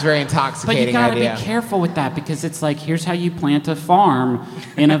 It's very But intoxicating you gotta idea. be careful with that because it's like, here's how you plant a farm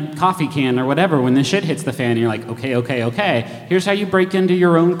in a coffee can or whatever. When the shit hits the fan, you're like, okay. Here's how you break into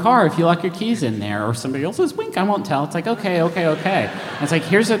your own car if you lock your keys in there. Or somebody else's wink, I won't tell. It's like, okay. And it's like,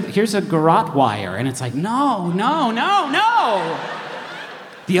 here's a garrote wire. And it's like, no.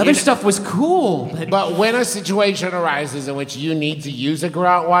 The other stuff was cool. But when a situation arises in which you need to use a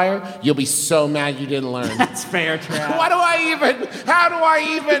garrote wire, you'll be so mad you didn't learn. That's fair, Trav. How do I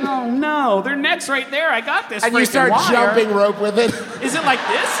even? Oh no, their neck's right there. I got this. And you freaking start wire. jumping rope with it. Is it like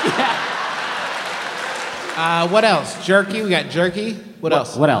this? Yeah. What else? Jerky. We got jerky. What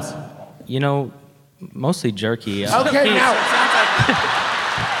else? What else? You know, mostly jerky. Okay, now.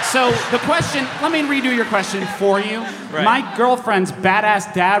 So the question, let me redo your question for you. Right. My girlfriend's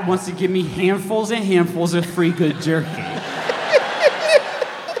badass dad wants to give me handfuls and handfuls of free good jerky.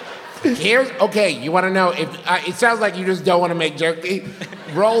 You want to know if it sounds like you just don't want to make jerky.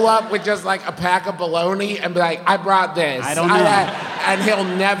 Roll up with just like a pack of bologna and be like, I brought this. I don't know. And he'll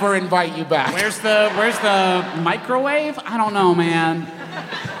never invite you back. Where's the microwave? I don't know, man.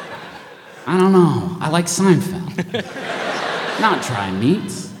 I don't know. I like Seinfeld. Not dry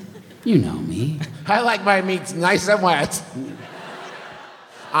meats. You know me. I like my meats nice and wet.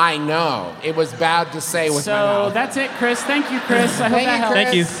 I know. It was bad to say with my So mouth. that's it, Chris. Thank you, Chris. I hope Thank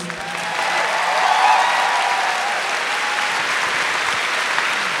that you, helps. Thank you.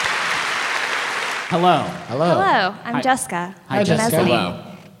 Hello. Hello, I'm Hi. Jessica. Hi, Jessica. Mezzanine. Hello.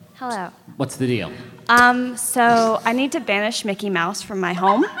 Hello. What's the deal? So I need to banish Mickey Mouse from my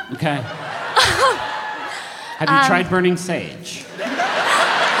home. Okay. Have you tried burning sage?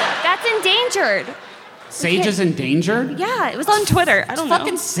 That's endangered. Sage is endangered? Yeah, it was on Twitter. I don't know.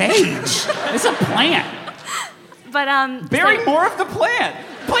 Fucking sage. It's a plant. But Bury so- more of the plant.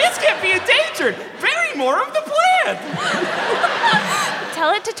 Plants can't be endangered. Bury more of the plant.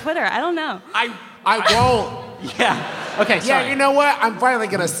 Tell it to Twitter. I don't know. I won't. Yeah. Okay, sorry. Yeah, you know what? I'm finally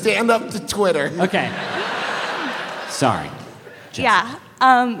going to stand up to Twitter. Okay. Sorry. Jessica.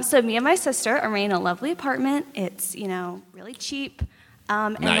 Yeah. So me and my sister are in a lovely apartment. It's, really cheap.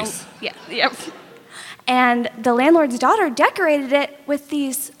 And Nice. Yep. And the landlord's daughter decorated it with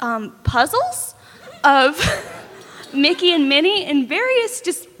these puzzles of Mickey and Minnie and various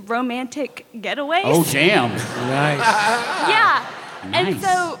just romantic getaways. Oh, damn. Nice. Yeah. And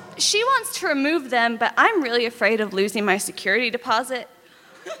so she wants to remove them, but I'm really afraid of losing my security deposit.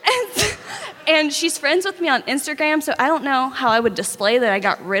 And she's friends with me on Instagram, so I don't know how I would display that I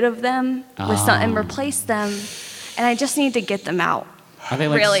got rid of them with some, and replace them. And I just need to get them out. Are they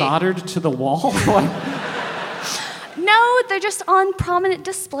like really. soldered to the wall? No, they're just on prominent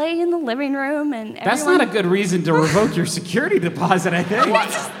display in the living room, and That's not a good reason to revoke your security deposit, I think.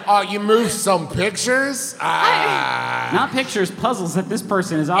 What? You moved some pictures? Not pictures, puzzles that this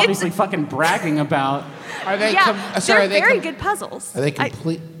person is obviously fucking bragging about. Are they? They're very good puzzles. Are they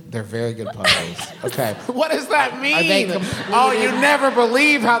complete? They're very good puzzles. Okay. What does that mean? Are they completed? Oh, you never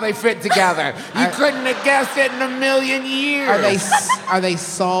believe how they fit together. You couldn't have guessed it in a million years. Are they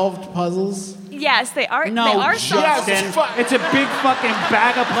solved puzzles? Yes, they are. No, they are Justin. solved. It's a big fucking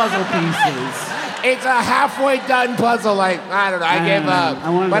bag of puzzle pieces. It's a halfway done puzzle. Like, I don't know. I gave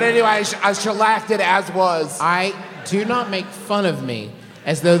up. But anyway, I shellacked it as was. Do not make fun of me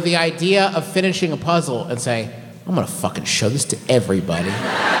as though the idea of finishing a puzzle and say, I'm gonna fucking show this to everybody,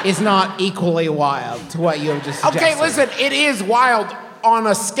 is not equally wild to what you have just suggested. Okay, listen, it is wild on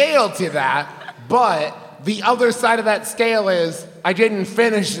a scale to that, but the other side of that scale is, I didn't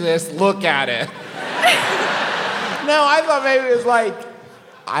finish this, look at it. No, I thought maybe it was like,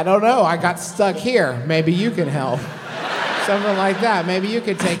 I don't know, I got stuck here. Maybe you can help. Something like that. Maybe you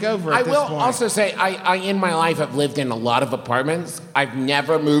could take over at this point. Also say, I in my life have lived in a lot of apartments. I've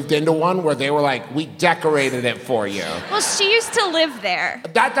never moved into one where they were like, we decorated it for you. Well, she used to live there.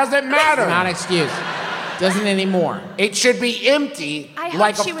 That doesn't matter. Not an excuse. Doesn't anymore. It should be empty, I hope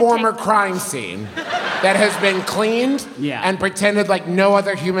like she a would former take them. crime scene that has been cleaned and pretended like no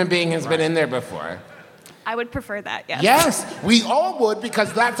other human being has been in there before. I would prefer that, yes. Yes, we all would,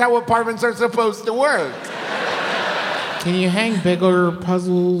 because that's how apartments are supposed to work. Can you hang bigger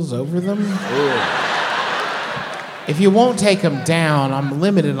puzzles over them? Ooh. If you won't take them down, I'm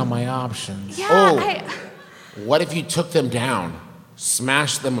limited on my options. Yeah, What if you took them down,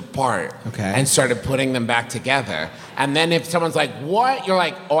 smashed them apart, and started putting them back together? And then if someone's like, what? You're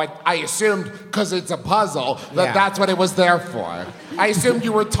like, oh, I assumed because it's a puzzle that that's what it was there for. I assumed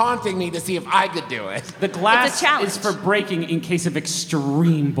you were taunting me to see if I could do it. The glass is for breaking in case of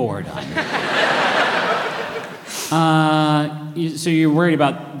extreme boredom. So you're worried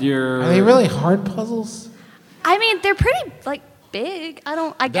about your... Are they really hard puzzles? I mean, they're pretty, like, big.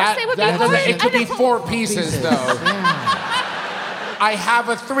 I guess they would be hard. It could be 4 pieces, though. I have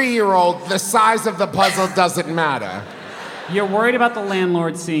a 3-year-old. The size of the puzzle doesn't matter. You're worried about the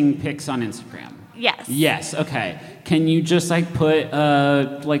landlord seeing pics on Instagram? Yes. Yes, okay. Can you just, like, put,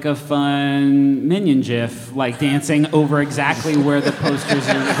 like, a fun Minion gif, like, dancing over exactly where the posters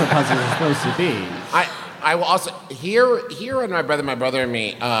and the puzzles are supposed to be? I will also, here in My Brother and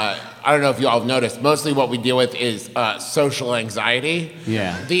Me, I don't know if you all have noticed, mostly what we deal with is social anxiety.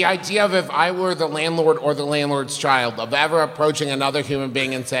 Yeah. The idea of if I were the landlord or the landlord's child, of ever approaching another human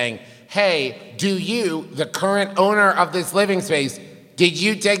being and saying, hey, do you, the current owner of this living space, did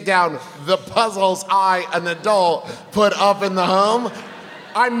you take down the puzzles I, an adult, put up in the home?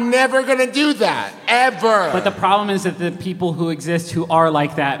 I'm never gonna do that, ever. But the problem is that the people who exist who are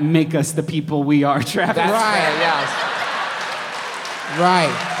like that make us the people we are, Travis. That's right, yes.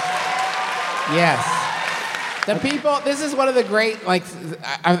 Right. Yes. The people, this is one of the great, like,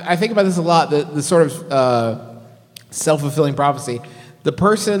 I think about this a lot, the sort of self-fulfilling prophecy. The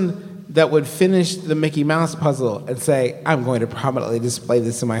person that would finish the Mickey Mouse puzzle and say, I'm going to prominently display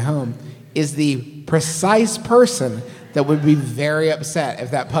this in my home, is the precise person that would be very upset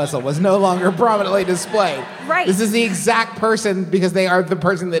if that puzzle was no longer prominently displayed. Right. This is the exact person because they are the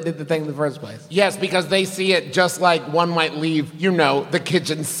person that did the thing in the first place. Yes, because they see it just like one might leave, the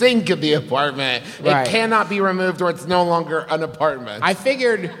kitchen sink in the apartment. Right. It cannot be removed or it's no longer an apartment. I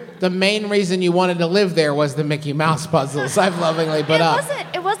figured the main reason you wanted to live there was the Mickey Mouse puzzles I've lovingly put up.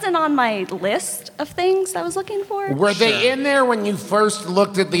 It wasn't on my list of things I was looking for. Were they in there when you first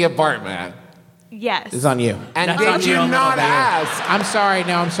looked at the apartment? Yes. It's on you. And did you not ask? I'm sorry.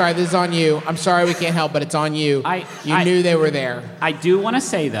 No, I'm sorry. This is on you. I'm sorry we can't help, but it's on you. You knew they were there. I do want to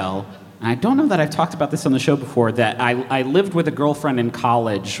say, though, and I don't know that I've talked about this on the show before, that I lived with a girlfriend in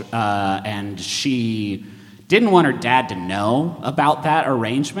college, and she didn't want her dad to know about that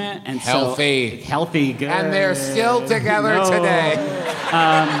arrangement. And Healthy, good. And they're still together today.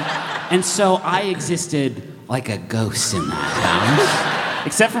 And so I existed like a ghost in that house.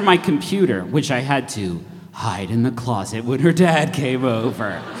 Except for my computer, which I had to hide in the closet when her dad came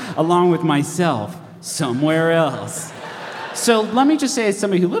over, along with myself somewhere else. So let me just say, as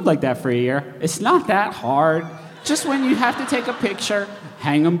somebody who lived like that for a year, it's not that hard. Just when you have to take a picture,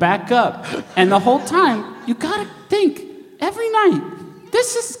 hang them back up. And the whole time, you gotta think, every night.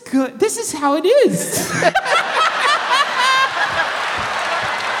 This is good. This is how it is.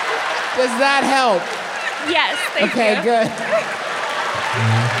 Does that help? Yes, thank you. Okay, good.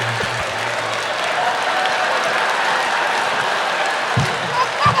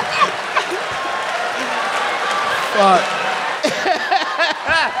 Fuck.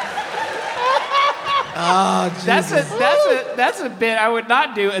 Oh, Jesus. That's a bit I would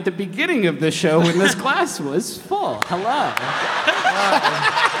not do at the beginning of the show when this class was full. Hello.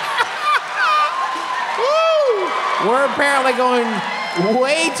 We're apparently going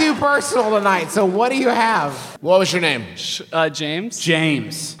way too personal tonight, so what do you have? What was your name? James.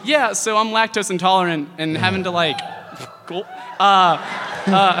 James. Yeah, so I'm lactose intolerant and having to like, cool.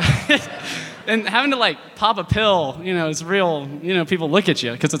 And having to like pop a pill, is real. People look at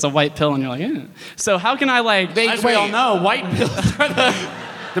you because it's a white pill, and you're like, eh. So how can I like? As we all know, white pills are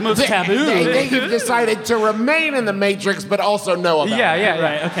the most taboo. They've decided to remain in the Matrix, but also know about it. Yeah.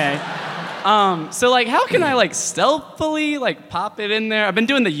 Right. Okay. So like, how can I like stealthily like pop it in there? I've been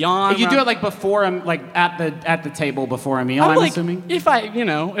doing the yawn. You do it like before I'm like at the table before a meal. I'm like, assuming. if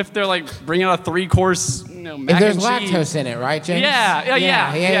if they're like bringing out a 3-course, mac If there's and cheese. lactose in it, right, James?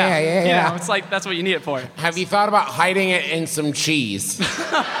 Yeah. It's like that's what you need it for. Have you thought about hiding it in some cheese?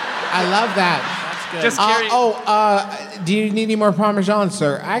 I love that. Just curious. Do you need any more Parmesan,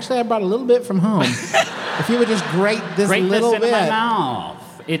 sir? Actually, I brought a little bit from home. If you would just grate this little in my bit. mouth.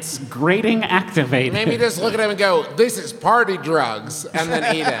 It's grating activated. Maybe just look at him and go, "This is party drugs," and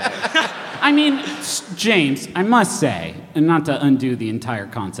then eat it. I mean, James, I must say, and not to undo the entire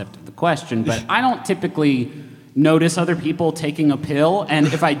concept of the question, but I don't typically notice other people taking a pill, and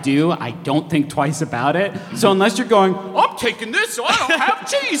if I do, I don't think twice about it. So unless you're going, I'm taking this so I don't have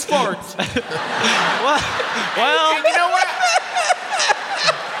cheese farts. Well, You know what?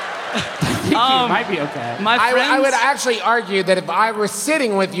 It might be okay. my friends. I would actually argue that if I were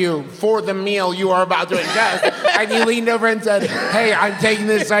sitting with you for the meal you are about to ingest, and you leaned over and said, "Hey, I'm taking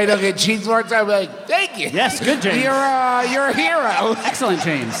this so I don't get cheese farts," I'd be like, "Thank you." Yes, good, James. You're a hero. Excellent,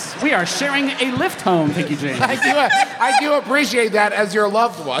 James. We are sharing a lift home. Thank you, James. I do appreciate that as your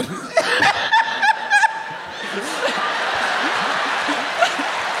loved one.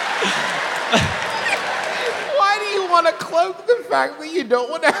 Why do you want to cloak the fact that you don't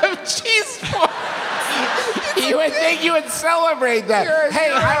want to have cheese farts? You would think you would celebrate that.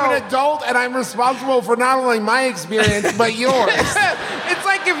 Hey, I'm an adult and I'm responsible for not only my experience, but yours. It's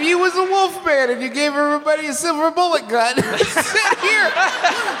like if you was a wolf man and you gave everybody a silver bullet gun. Sit here.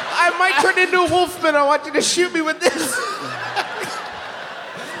 I might turn into a wolfman. I want you to shoot me with this.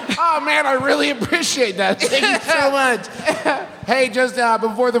 Oh, man, I really appreciate that. Thank you so much. Hey, just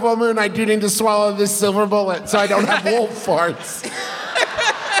before the full moon, I do need to swallow this silver bullet so I don't have wolf farts.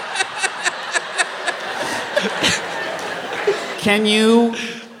 Can you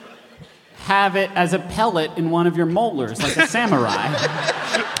have it as a pellet in one of your molars, like a samurai?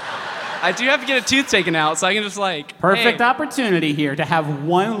 I do have to get a tooth taken out, so I can just like. Perfect hey. opportunity here to have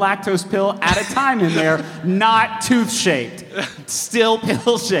one lactose pill at a time in there, not tooth-shaped, still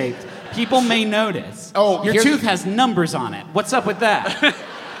pill-shaped. People may notice. Oh, your here's- tooth has numbers on it. What's up with that?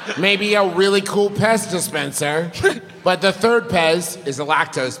 Maybe a really cool Pez dispenser, but the third Pez is a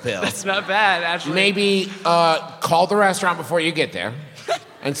lactose pill. It's not bad, actually. Maybe call the restaurant before you get there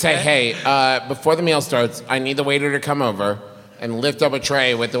and say, "Hey, before the meal starts, I need the waiter to come over and lift up a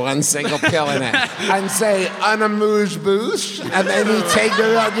tray with the one single pill in it and say, un amuse-bouche," and then you take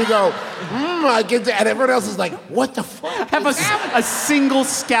it out and you go, I get to, and everyone else is like, "What the fuck?" Have a single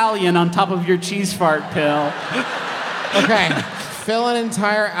scallion on top of your cheese fart pill. Okay. Fill an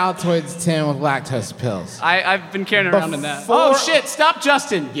entire Altoids tin with lactose pills. I've been carrying around in that. Oh shit! Stop,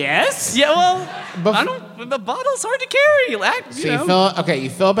 Justin. Yes. Yeah, well, I don't. The bottle's hard to carry. You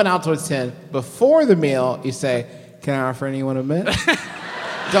fill up an Altoids tin. Before the meal, you say, "Can I offer anyone a mint?"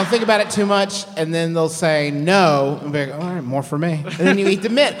 Don't think about it too much, and then they'll say no, and be like, "All right, more for me." And then you eat the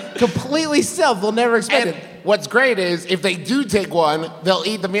mint. Completely self. They'll never expect And it. what's great is if they do take one, they'll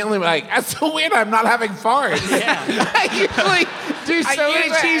eat the meal and they'll be like, "That's so weird, I'm not having farts." I usually do so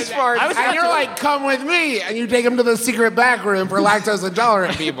many cheese farts. And you're like, "Come with me," and you take them to the secret back room for lactose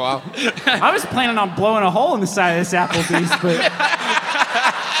intolerant people. I was planning on blowing a hole in the side of this Applebee's, but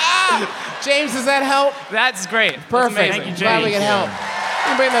James, does that help? That's great. That's Perfect. amazing. Thank you, Glad we James. can help. You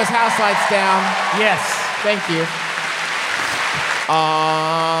can bring those house lights down. yes. Thank you.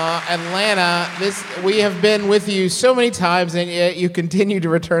 Atlanta, we have been with you so many times, and yet you continue to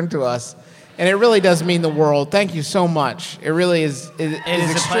return to us. And it really does mean the world. Thank you so much. It really is. It is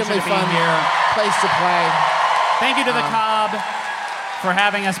a extremely pleasure to be fun here. place to play. Thank you to the Cobb for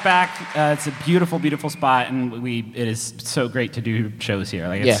having us back. It's a beautiful, beautiful spot, and it is so great to do shows here.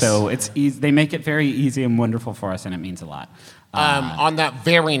 Like, it's easy. They make it very easy and wonderful for us, and it means a lot. On that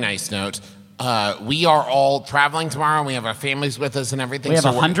very nice note, we are all traveling tomorrow, and we have our families with us and everything. We have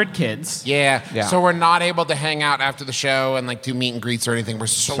 100 kids. Yeah, so we're not able to hang out after the show and like do meet and greets or anything. We're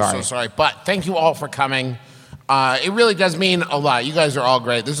so sorry. But thank you all for coming. It really does mean a lot. You guys are all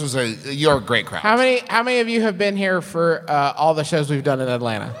great. You're a great crowd. How many of you have been here for all the shows we've done in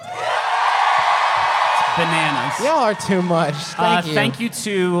Atlanta? Bananas. Y'all are too much. Thank you. Thank you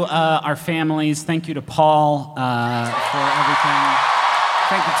to our families. Thank you to Paul for everything.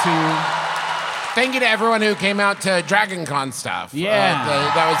 Thank you to everyone who came out to Dragon Con stuff. Yeah.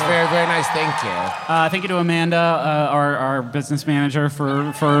 That was very, very nice. Thank you. Thank you to Amanda, our business manager,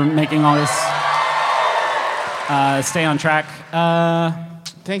 for making all this stay on track.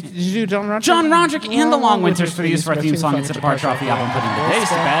 Did you do John Roderick? John Roderick and the Long Winters for the use of our theme song and set apart off the album Putting the Days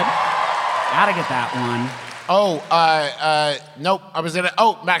to Bed. Gotta get that one. Nope. I was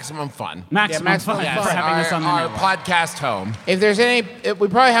Maximum Fun. Maximum Fun. Yes, For having us on the our network. podcast home. If there's we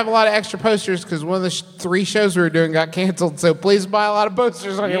probably have a lot of extra posters because one of the 3 shows we were doing got canceled. So please buy a lot of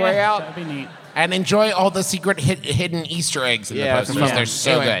posters on your way out. That'd be neat. And enjoy all the secret hidden Easter eggs in the posters. Yeah. They're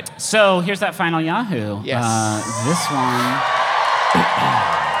so good. So here's that final Yahoo. Yes.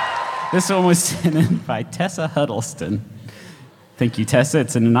 This one was sent in by Tessa Huddleston. Thank you, Tessa.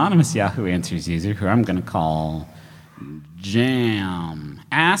 It's an anonymous Yahoo Answers user who I'm going to call Jam.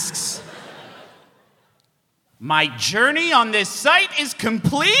 Asks, my journey on this site is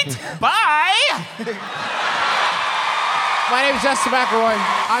complete. Bye. My name's Justin McElroy.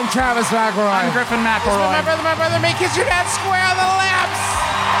 I'm Travis McElroy. I'm Griffin McElroy. My brother, make Kiss Your Dad Square on the laps.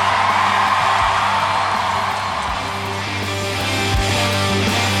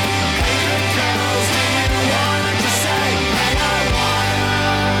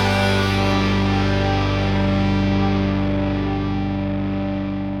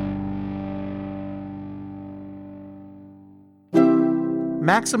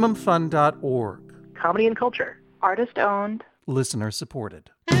 MaximumFun.org. Comedy and culture. Artist owned. Listener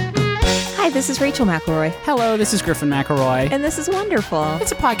supported. Hi, this is Rachel McElroy. Hello, this is Griffin McElroy. And this is wonderful.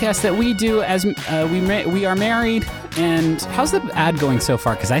 It's a podcast that we do as we are married. And how's the ad going so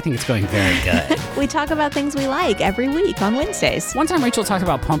far? Because I think it's going very good. We talk about things we like every week on Wednesdays. One time Rachel talked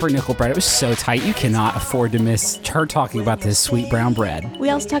about pumpernickel bread. It was so tight. You cannot afford to miss her talking about this sweet brown bread. We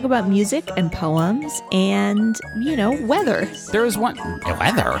also talk about music and poems and, weather. There was one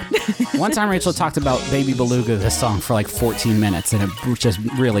time Rachel talked about Baby Beluga, the song, for like 14 minutes, and it just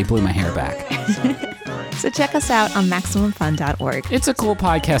really blew my hair back. So check us out on MaximumFun.org. It's a cool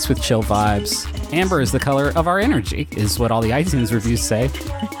podcast with chill vibes. Amber is the color of our energy, is what all the iTunes reviews say.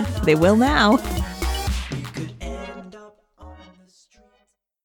 They will now.